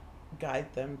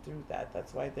guide them through that.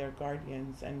 That's why they're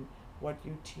guardians, and what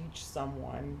you teach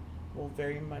someone will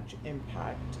very much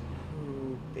impact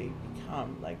who they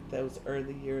become, like those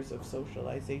early years of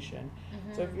socialization.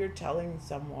 So if you're telling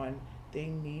someone they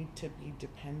need to be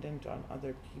dependent on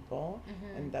other people,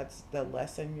 and that's the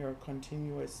lesson you're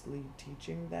continuously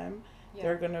teaching them,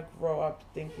 they're going to grow up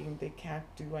thinking they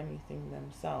can't do anything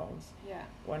themselves. Yeah.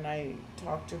 When I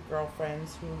talk to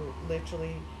girlfriends who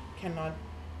literally cannot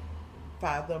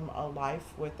fathom a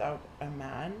life without a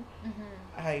man,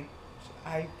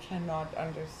 I cannot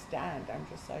understand. I'm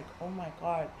just like, oh my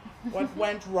God, what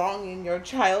went wrong in your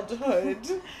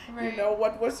childhood? Right.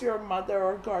 What was your mother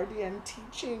or guardian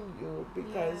teaching you?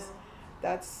 Because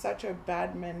that's such a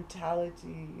bad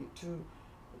mentality to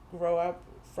grow up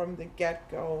from the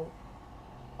get-go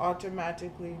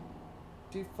automatically,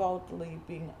 defaultly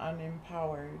being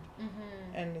unempowered.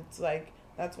 And it's like,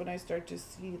 that's when I start to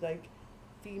see like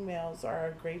females are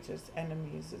our greatest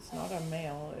enemies. It's not a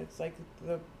male. It's like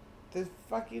the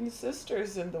fucking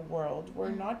sisters in the world. We're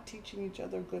not teaching each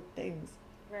other good things.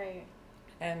 Right.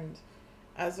 And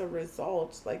as a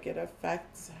result, like it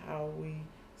affects how we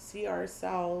see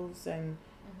ourselves, and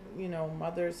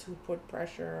mothers who put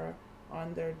pressure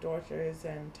on their daughters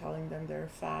and telling them they're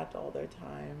fat all the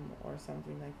time or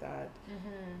something like that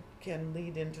can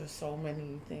lead into so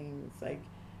many things, like,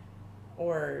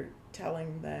 or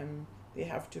telling them they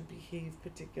have to behave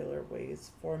particular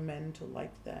ways for men to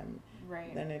like them.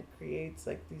 Right. Then it creates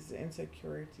like these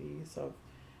insecurities of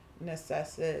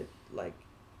necessity, like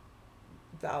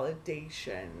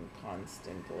validation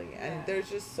constantly. And there's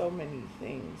just so many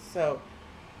things. So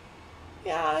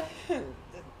yeah,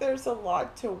 there's a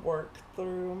lot to work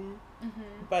through.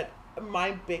 But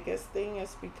my biggest thing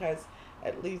is because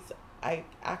at least I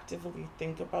actively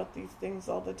think about these things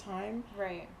all the time.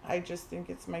 Right. I just think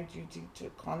it's my duty to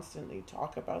constantly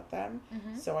talk about them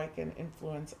Mm-hmm. so I can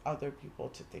influence other people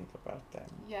to think about them.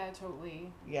 Yeah,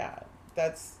 totally. Yeah,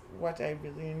 that's what I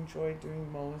really enjoy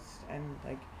doing most. And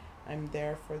like, I'm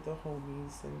there for the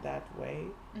homies in that way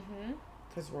Mm-hmm.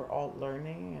 because we're all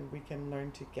learning and we can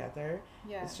learn together.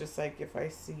 Yeah. It's just like if I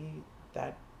see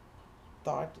that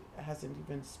thought hasn't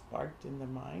even sparked in the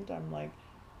mind, I'm like,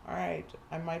 all right,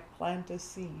 I might plant a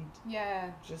seed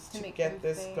Yeah. just To to make get them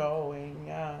this think. going.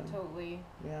 Yeah. Totally.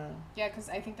 Yeah. Yeah, because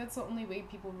I think that's the only way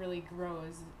people really grow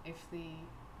is if they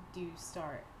do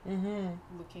start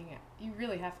Mm-hmm. looking at. You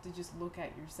really have to just look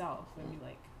at yourself and be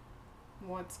like,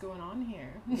 what's going on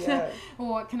here? Yeah.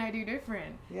 What can I do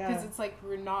different? Because Yeah. it's like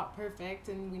we're not perfect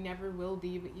and we never will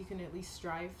be, but you can at least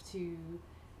strive to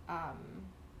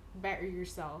better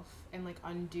yourself and like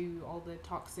undo all the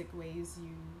toxic ways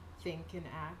you think and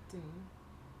act and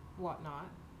whatnot.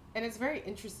 And it's a very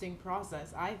interesting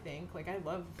process, I think. Like, I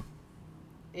love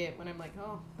it when I'm like,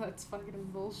 oh, that's fucking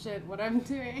bullshit what I'm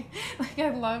doing. Like, I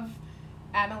love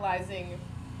analyzing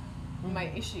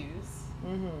my issues.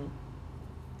 Mm-hmm.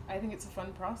 I think it's a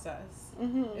fun process.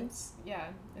 Mm-hmm. It's, yeah,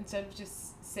 instead of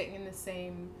just sitting in the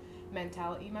same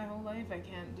mentality my whole life, I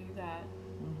can't do that.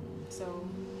 Mm-hmm. So,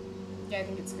 yeah, I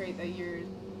think it's great that you're,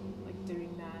 like,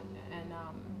 doing that. And,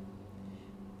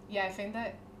 yeah, I find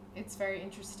that it's very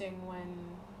interesting when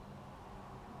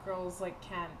girls, like,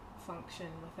 can't function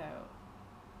without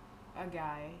a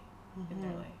guy in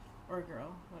their life. Or a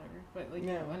girl, whatever. But, like,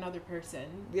 you know, another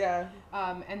person. Yeah.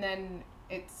 And then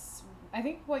it's, I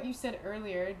think what you said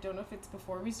earlier, don't know if it's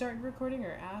before we started recording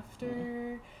or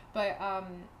after, but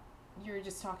you were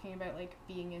just talking about like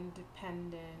being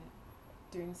independent,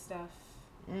 doing stuff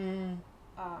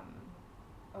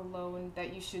alone,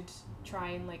 that you should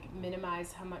try and like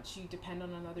minimize how much you depend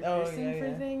on another person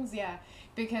for things. Yeah,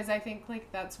 because I think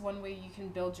like that's one way you can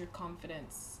build your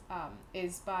confidence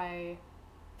is by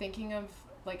thinking of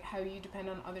like how you depend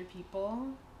on other people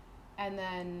and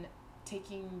then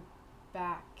taking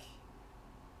back.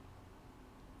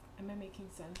 Am I making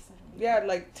sense? I don't know. Yeah,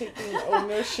 like taking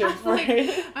ownership, like,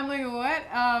 right? I'm like, what?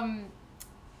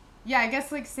 Yeah, I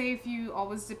guess like say if you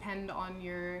always depend on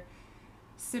your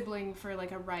sibling for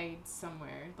like a ride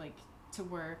somewhere, like to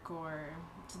work or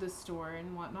to the store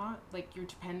and whatnot, like you're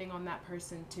depending on that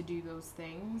person to do those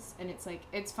things, and it's like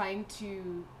it's fine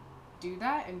to do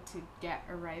that and to get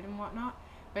a ride and whatnot,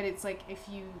 but it's like if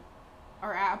you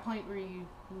are at a point where you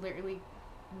literally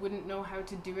wouldn't know how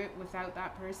to do it without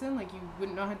that person, like you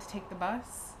wouldn't know how to take the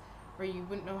bus or you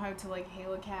wouldn't know how to like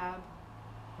hail a cab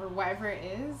or whatever it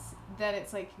is, then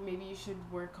it's like maybe you should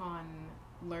work on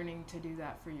learning to do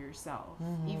that for yourself.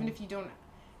 Even if you don't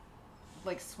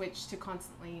like switch to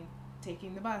constantly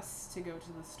taking the bus to go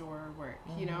to the store or work,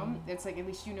 you know, it's like at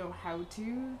least you know how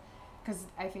to, because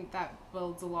I think that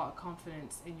builds a lot of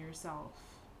confidence in yourself,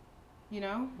 you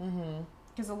know,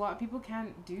 because a lot of people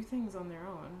can't do things on their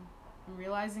own. I'm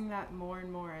realizing that more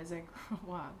and more as I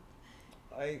grow up.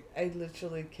 I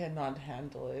literally cannot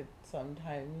handle it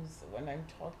sometimes when I'm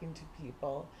talking to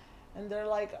people and they're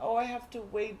like, oh, I have to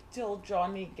wait till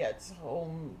Johnny gets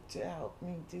home to help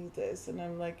me do this. And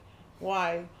I'm like,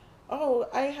 why? Oh,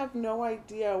 I have no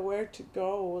idea where to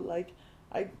go. Like,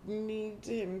 I need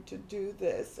him to do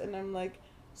this. And I'm like,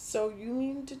 so you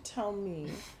mean to tell me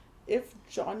if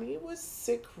Johnny was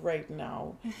sick right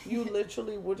now, you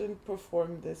literally wouldn't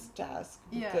perform this task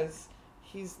because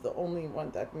he's the only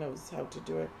one that knows how to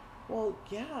do it? Well,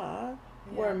 yeah,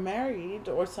 we're married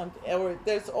or something, or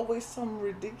there's always some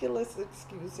ridiculous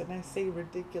excuse, and I say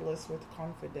ridiculous with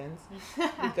confidence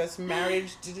because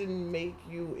marriage didn't make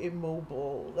you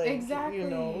immobile, like, exactly. you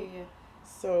know,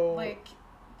 so like,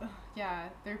 yeah,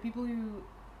 there are people who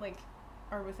like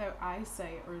are without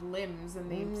eyesight or limbs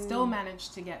and they still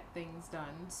manage to get things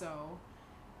done, so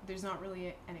there's not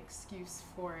really an excuse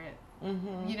for it.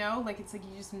 You know, like it's like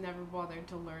you just never bothered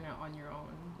to learn it on your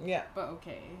own. Yeah. But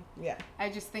okay. Yeah. I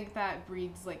just think that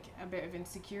breeds like a bit of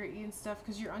insecurity and stuff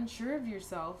because you're unsure of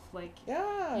yourself. Like,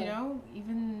 yeah, you know,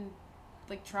 even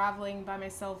like traveling by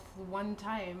myself one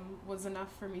time was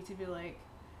enough for me to be like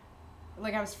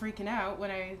I was freaking out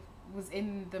when I was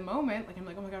in the moment. Like, I'm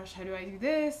like, oh my gosh, how do I do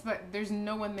this? But there's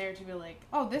no one there to be like,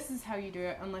 oh, this is how you do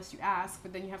it, unless you ask.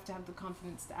 But then you have to have the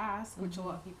confidence to ask, which a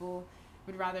lot of people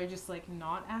would rather just like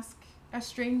not ask a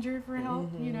stranger for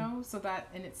help, you know, so that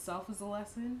in itself is a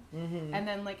lesson. And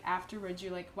then like afterwards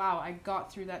you're like, wow, I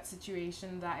got through that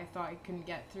situation that I thought I couldn't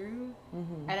get through,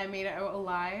 and I made it out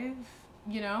alive.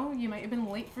 You know, you might have been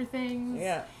late for things,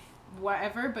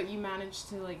 whatever, but you managed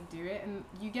to like do it, and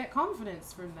you get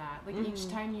confidence from that, like each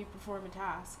time you perform a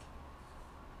task.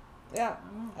 Yeah, I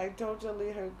don't know. I totally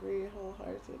agree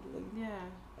wholeheartedly.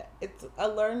 Yeah. It's a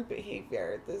learned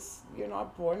behavior. This, you're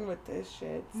not born with this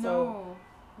shit. So No.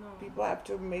 No. people have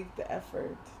to make the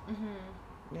effort. Mhm.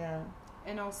 Yeah.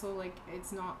 And also, like,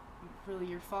 it's not really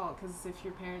your fault, because if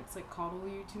your parents like coddle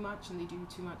you too much and they do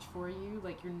too much for you,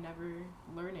 like, you're never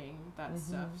learning that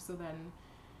stuff. So then,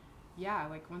 yeah,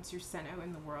 like, once you're sent out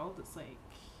in the world, it's like,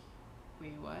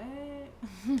 wait, what?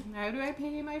 How do I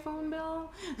pay my phone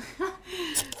bill?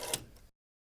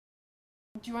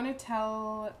 Do you want to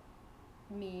tell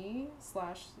me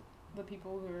slash the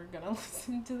people who are gonna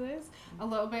listen to this a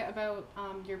little bit about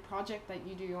your project that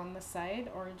you do on the side,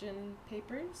 Origin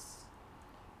Papers?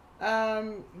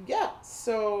 Yeah,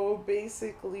 so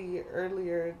basically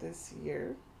earlier this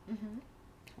year, Mm-hmm.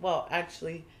 well,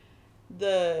 actually,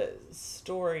 the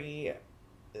story,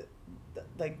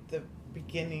 like the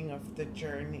beginning of the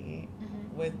journey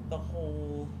Mm-hmm. with the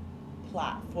whole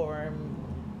platform,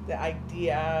 the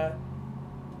idea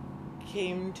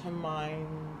came to mind,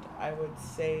 I would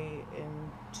say,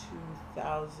 in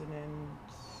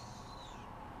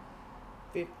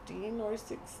 2015 or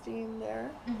 16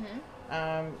 there. Mm-hmm.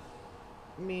 Um,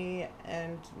 Me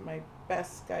and my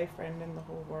best guy friend in the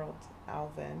whole world,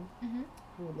 Alvin, Mm-hmm.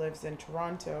 who lives in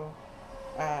Toronto,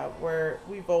 where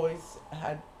we've always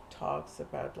had talks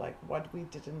about like what we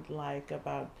didn't like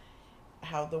about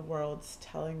how the world's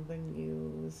telling the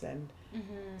news and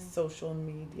Mm-hmm. social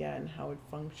media and how it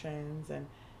functions and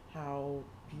how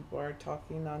people are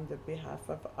talking on the behalf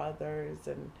of others,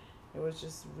 and it was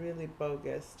just really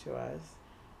bogus to us,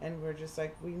 and we're just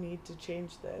like, we need to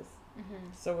change this. Mm-hmm.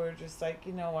 So we're just like,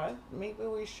 you know what, maybe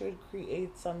we should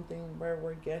create something where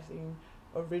we're getting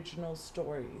original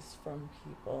stories from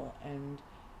people and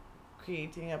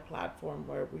creating a platform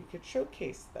where we could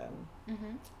showcase them.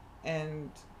 Mm-hmm. And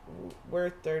we're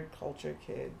third culture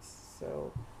kids,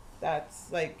 so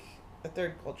that's like, a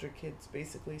third culture kid's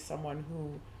basically someone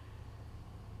who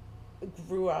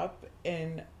grew up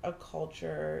in a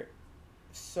culture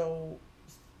so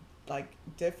like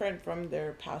different from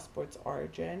their passport's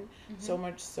origin, Mm-hmm. so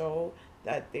much so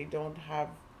that they don't have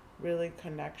really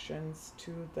connections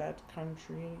to that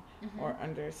country Mm-hmm. or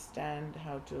understand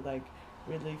how to like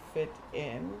really fit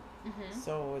in. Mm-hmm.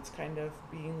 So it's kind of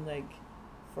being like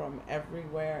from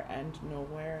everywhere and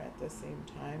nowhere at the same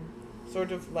time.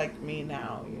 Sort of like me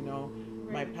now, you know.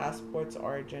 My Right. passport's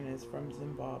origin is from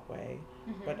Zimbabwe,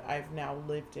 Mm-hmm. but I've now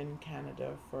lived in Canada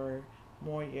for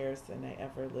more years than I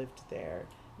ever lived there.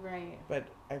 Right. But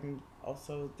I'm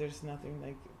also, there's nothing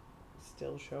like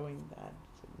still showing that.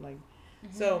 Like,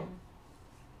 so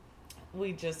Mm-hmm.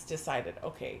 we just decided,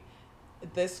 okay,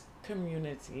 this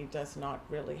community does not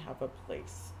really have a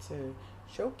place to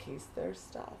showcase their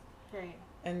stuff. Right.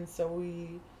 And so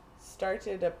we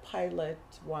started a pilot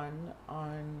one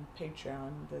on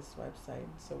Patreon, this website.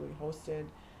 So we hosted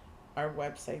our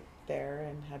website there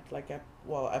and had like a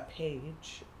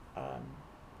page. Um,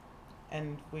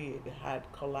 and we had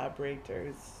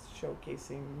collaborators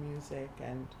showcasing music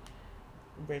and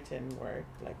written work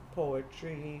like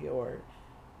poetry or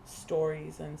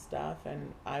stories and stuff,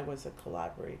 and I was a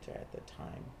collaborator at the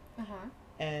time. Uh-huh.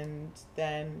 And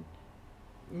then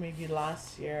maybe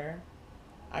last year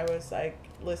I was like,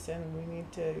 listen, we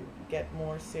need to get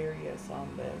more serious on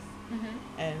this. Mm-hmm.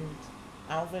 And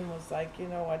Alvin was like, you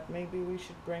know what, maybe we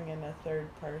should bring in a third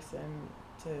person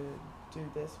to do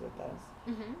this with us.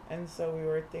 Mm-hmm. And so we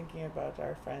were thinking about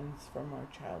our friends from our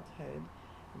childhood.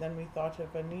 Then we thought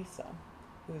of Anissa,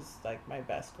 who's like my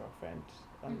best girlfriend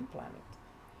on Mm-hmm. the planet.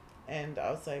 And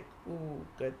I was like, ooh,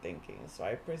 good thinking. So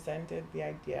I presented the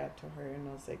idea to her and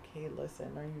I was like, hey,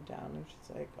 listen, are you down? And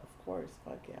she's like, of course,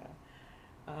 fuck yeah.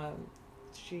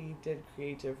 She did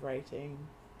creative writing,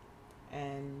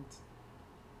 and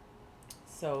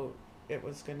so it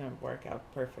was going to work out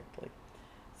perfectly.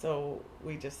 So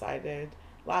we decided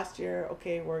last year,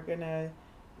 okay, we're going to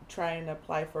try and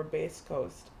apply for Base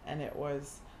Coast. And it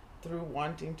was through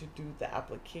wanting to do the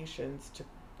applications to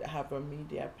have a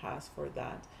media pass for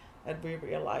that we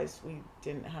realized we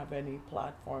didn't have any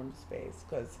platform space,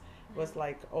 because it was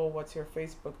like, oh, what's your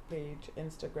Facebook page,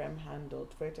 Instagram handle,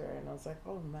 Twitter? And I was like,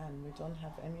 oh man, we don't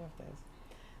have any of this.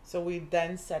 So we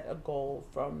then set a goal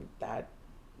from that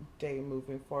day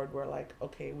moving forward. We're like,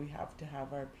 okay, we have to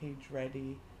have our page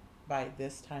ready by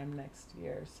this time next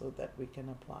year so that we can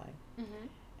apply. Mm-hmm.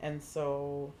 And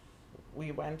so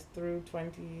we went through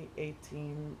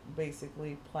 2018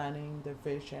 basically planning the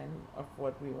vision of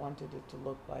what we wanted it to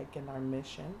look like and our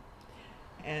mission.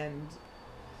 And,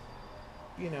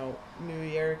 you know, New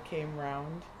Year came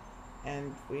round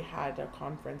and we had a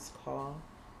conference call.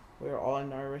 We were all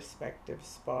in our respective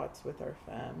spots with our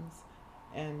fams.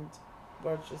 And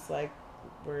we're just like,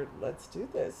 let's do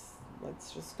this.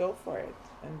 Let's just go for it.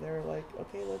 And they're like,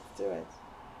 okay, let's do it.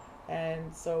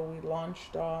 And so we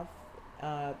launched off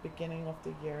beginning of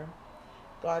the year,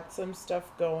 got some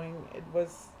stuff going. It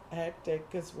was hectic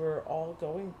because we're all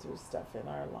going through stuff in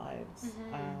our lives.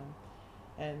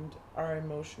 And our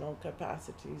emotional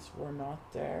capacities were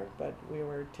not there, but we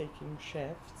were taking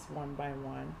shifts one by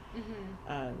one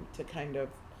to kind of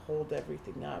hold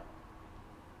everything up.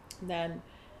 Then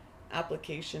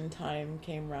application time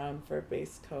came round for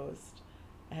Base Coast,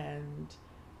 and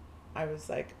I was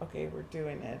like, okay, we're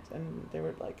doing it. And they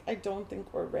were like, I don't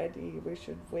think we're ready. We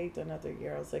should wait another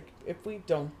year. I was like, if we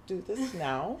don't do this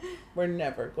now, we're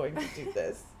never going to do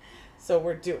this. So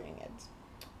we're doing it.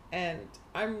 And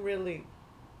I'm really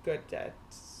good at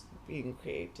being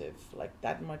creative. Like,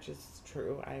 that much is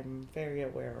true. I'm very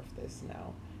aware of this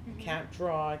now. I can't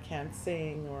draw, I can't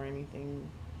sing or anything,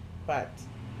 but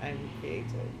I'm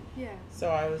creative. Yeah. So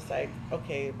I was like,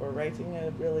 okay, we're writing a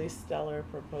really stellar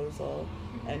proposal,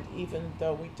 and even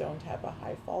though we don't have a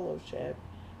high fellowship,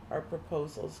 our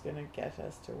proposal's gonna get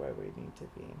us to where we need to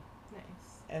be.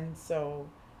 Nice. And so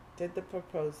did the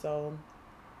proposal.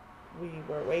 We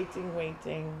were waiting.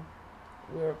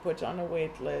 We were put on a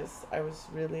wait list. I was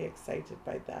really excited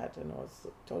by that and was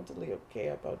totally okay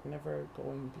about never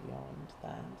going beyond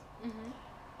that.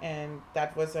 And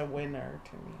that was a winner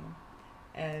to me.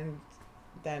 And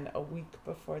then a week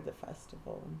before the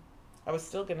festival, I was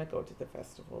still going to go to the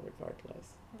festival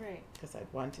regardless. Right. Because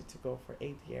I'd wanted to go for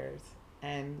 8 years.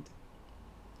 And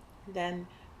then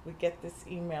we get this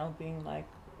email being like,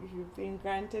 you've been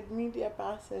granted media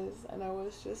passes. And I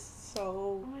was just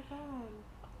so... Oh my God.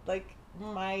 Like,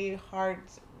 my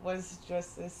heart was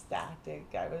just ecstatic.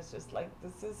 I was just like,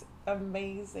 this is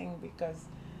amazing because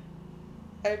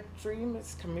a dream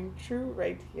is coming true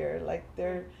right here. Like,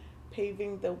 they're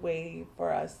paving the way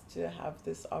for us to have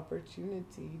this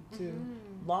opportunity to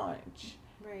launch.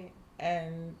 Right.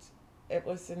 And it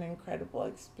was an incredible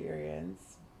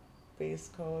experience. Base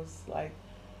Coast, like,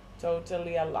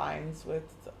 totally aligns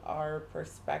with our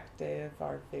perspective,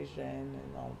 our vision,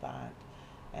 and all that.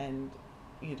 And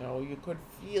you know, you could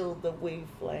feel the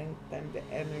wavelength and the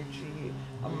energy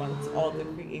amongst all the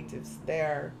creatives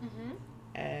there.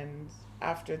 And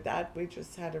after that, we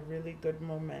just had a really good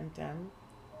momentum,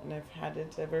 and I've had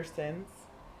it ever since.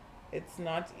 It's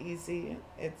not easy.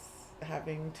 It's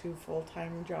having 2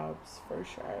 full-time jobs for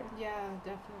sure. Yeah,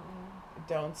 definitely.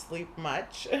 Don't sleep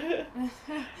much.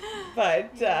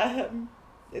 But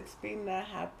it's been a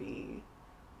happy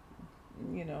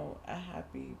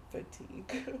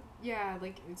fatigue. Yeah,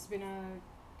 like it's been a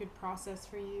good process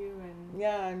for you, and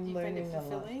Yeah, I'm do you find it learning a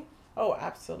lot. fulfilling? Oh,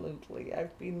 absolutely.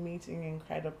 I've been meeting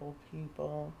incredible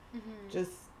people,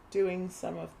 just doing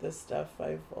some of the stuff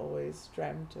I've always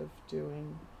dreamt of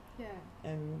doing, Yeah.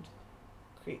 and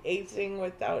creating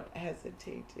without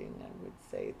hesitating, I would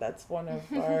say. That's one of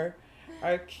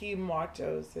our key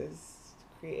mottos is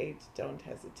create, don't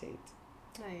hesitate.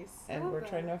 Nice. And we're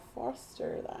trying to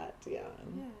foster that,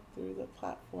 through the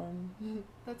platform.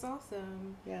 That's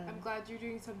awesome. Yeah. I'm glad you're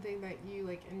doing something that you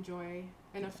like enjoy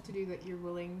enough to do that you're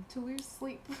willing to lose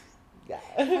sleep Yeah.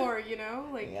 for, you know,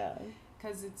 like Yeah.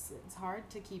 because it's hard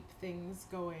to keep things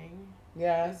going,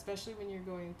 Yeah. especially when you're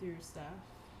going through stuff.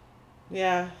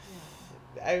 Yeah.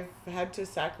 I've had to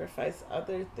sacrifice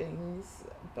other things,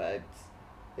 but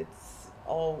it's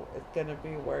all gonna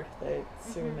be worth it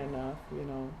soon enough, you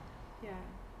know. Yeah.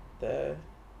 The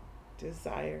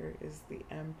desire is the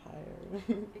empire.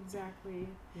 Exactly.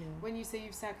 Yeah. When you say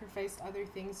you've sacrificed other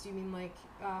things, do you mean like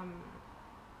I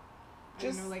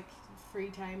Just- don't know, like free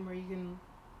time where you can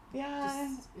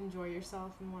just enjoy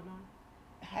yourself and whatnot?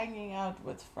 Hanging out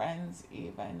with friends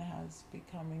even has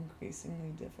become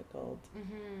increasingly difficult.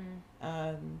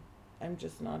 I'm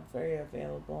just not very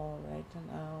available right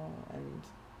now, and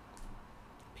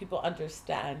people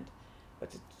understand,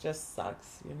 but it just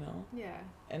sucks, you know. Yeah.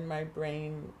 And my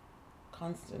brain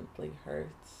constantly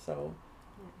hurts, so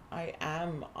I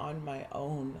am on my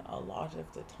own a lot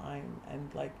of the time,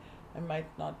 and like I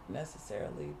might not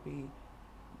necessarily be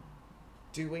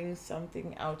doing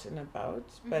something out and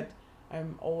about, but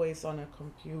I'm always on a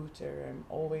computer. I'm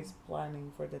always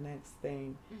planning for the next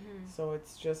thing. So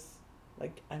it's just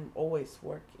like I'm always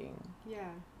working.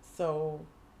 Yeah. So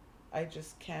I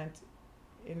just can't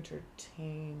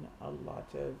entertain a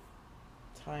lot of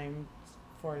time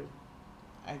for,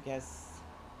 I guess,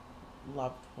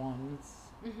 loved ones.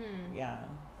 Yeah.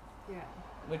 Yeah.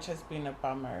 Which has been a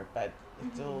bummer, but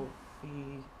it'll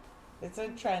be It's a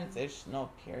transitional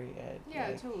period. Yeah,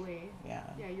 like, totally. Yeah.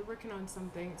 Yeah, you're working on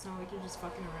something. It's not like you're just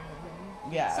fucking around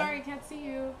and Yeah. sorry, I can't see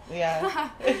you.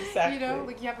 Yeah. Exactly. You know,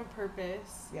 like you have a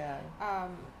purpose. Yeah.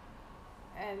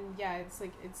 And yeah, it's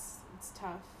like it's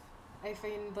tough. I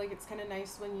find like it's kind of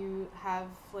nice when you have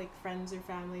like friends or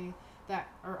family that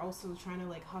are also trying to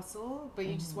like hustle, but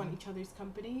you just want each other's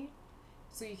company.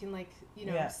 So you can like, you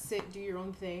know, sit, do your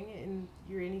own thing, and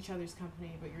you're in each other's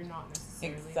company, but you're not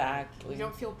necessarily. Exactly. You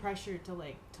don't feel pressured to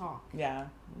like talk. Yeah.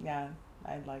 Yeah.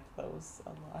 I like those a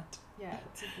lot. Yeah,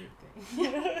 it's a great thing.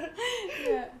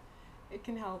 Yeah. It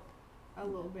can help a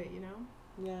little bit, you know?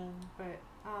 Yeah. But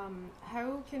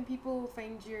how can people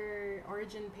find your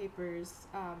origin papers?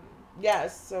 Yeah,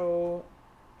 so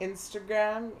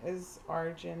Instagram is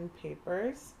Origin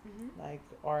Papers, like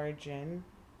origin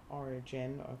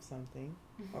of something,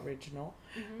 original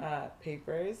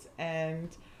papers.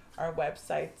 And our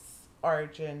website's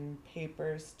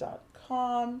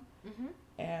originpapers.com.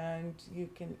 And you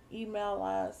can email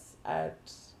us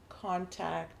at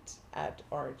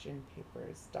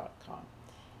contact@originpapers.com.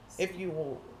 If you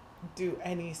will do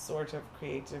any sort of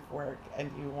creative work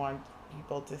and you want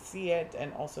people to see it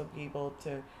and also be able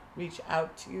to reach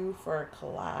out to you for a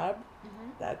collab,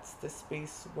 that's the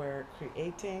space we're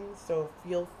creating. So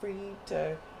feel free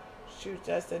to shoot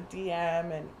us a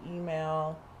DM, an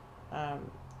email,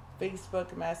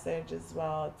 Facebook message as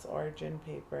well. It's Origin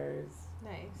Papers.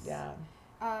 Nice. Yeah.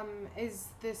 Is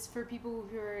this for people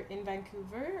who are in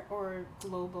Vancouver or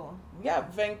global? Yeah,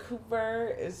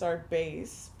 Vancouver is our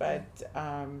base, but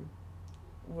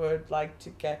would like to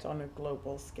get on a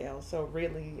global scale. So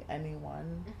really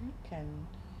anyone can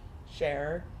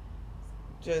share.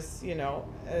 Just, you know,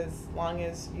 as long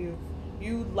as you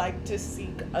like to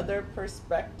seek other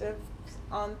perspectives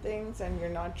on things and you're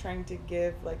not trying to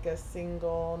give like a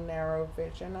single narrow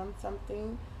vision on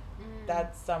something,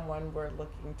 that's someone we're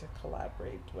looking to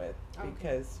collaborate with,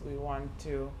 because we want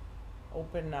to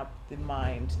open up the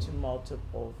mind to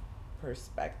multiple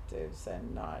perspectives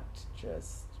and not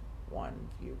just one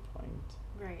viewpoint.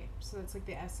 Right. So that's like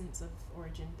the essence of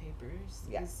Origin Papers.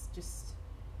 Yeah. Is just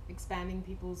expanding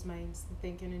people's minds to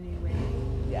think in a new way.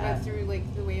 Yeah. Through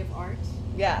like the way of art.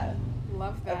 Yeah.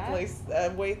 Love that. A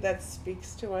way that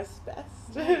speaks to us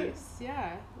best. Nice.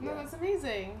 Yeah. No, Yeah. that's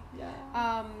amazing.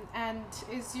 Yeah. And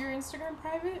is your Instagram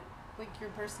private? Like your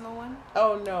personal one?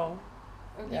 Oh no.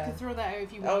 Oh, Yeah. You could throw that out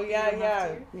if you want. Oh You yeah, don't yeah.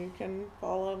 have to. You can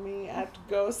follow me at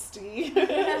Ghosty.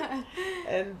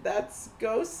 And that's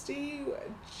Ghosty,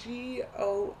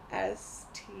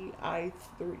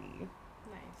 GOSTI3.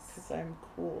 Because I'm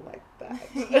cool like that.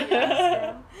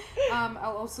 Yes,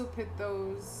 I'll also put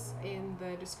those in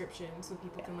the description so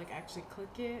people can like actually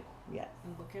click it Yes.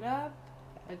 and look it up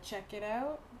and check it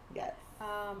out. Yes.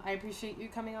 I appreciate you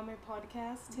coming on my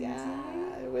podcast, Tinsy.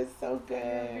 Yeah, it was so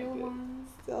good. Real ones.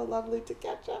 So lovely to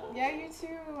catch up. Yeah, you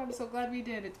too. I'm so glad we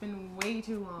did. It's been way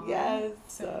too long. Yes.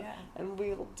 So yeah. And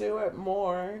we'll do it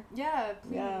more. Yeah,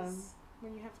 please. Yeah.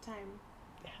 When you have time.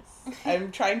 Yes.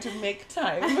 I'm trying to make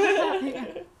time.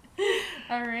 Yeah.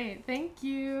 All right. Thank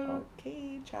you.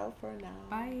 Okay. Ciao for now.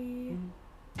 Bye.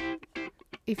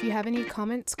 If you have any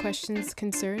comments, questions,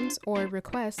 concerns, or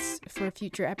requests for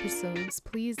future episodes,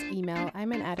 please email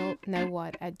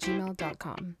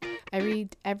I'mAnAdultNowWhat@gmail.com. I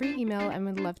read every email and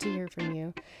would love to hear from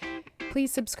you.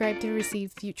 Please subscribe to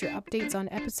receive future updates on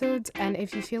episodes, and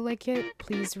if you feel like it,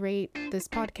 please rate this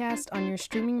podcast on your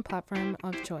streaming platform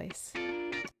of choice.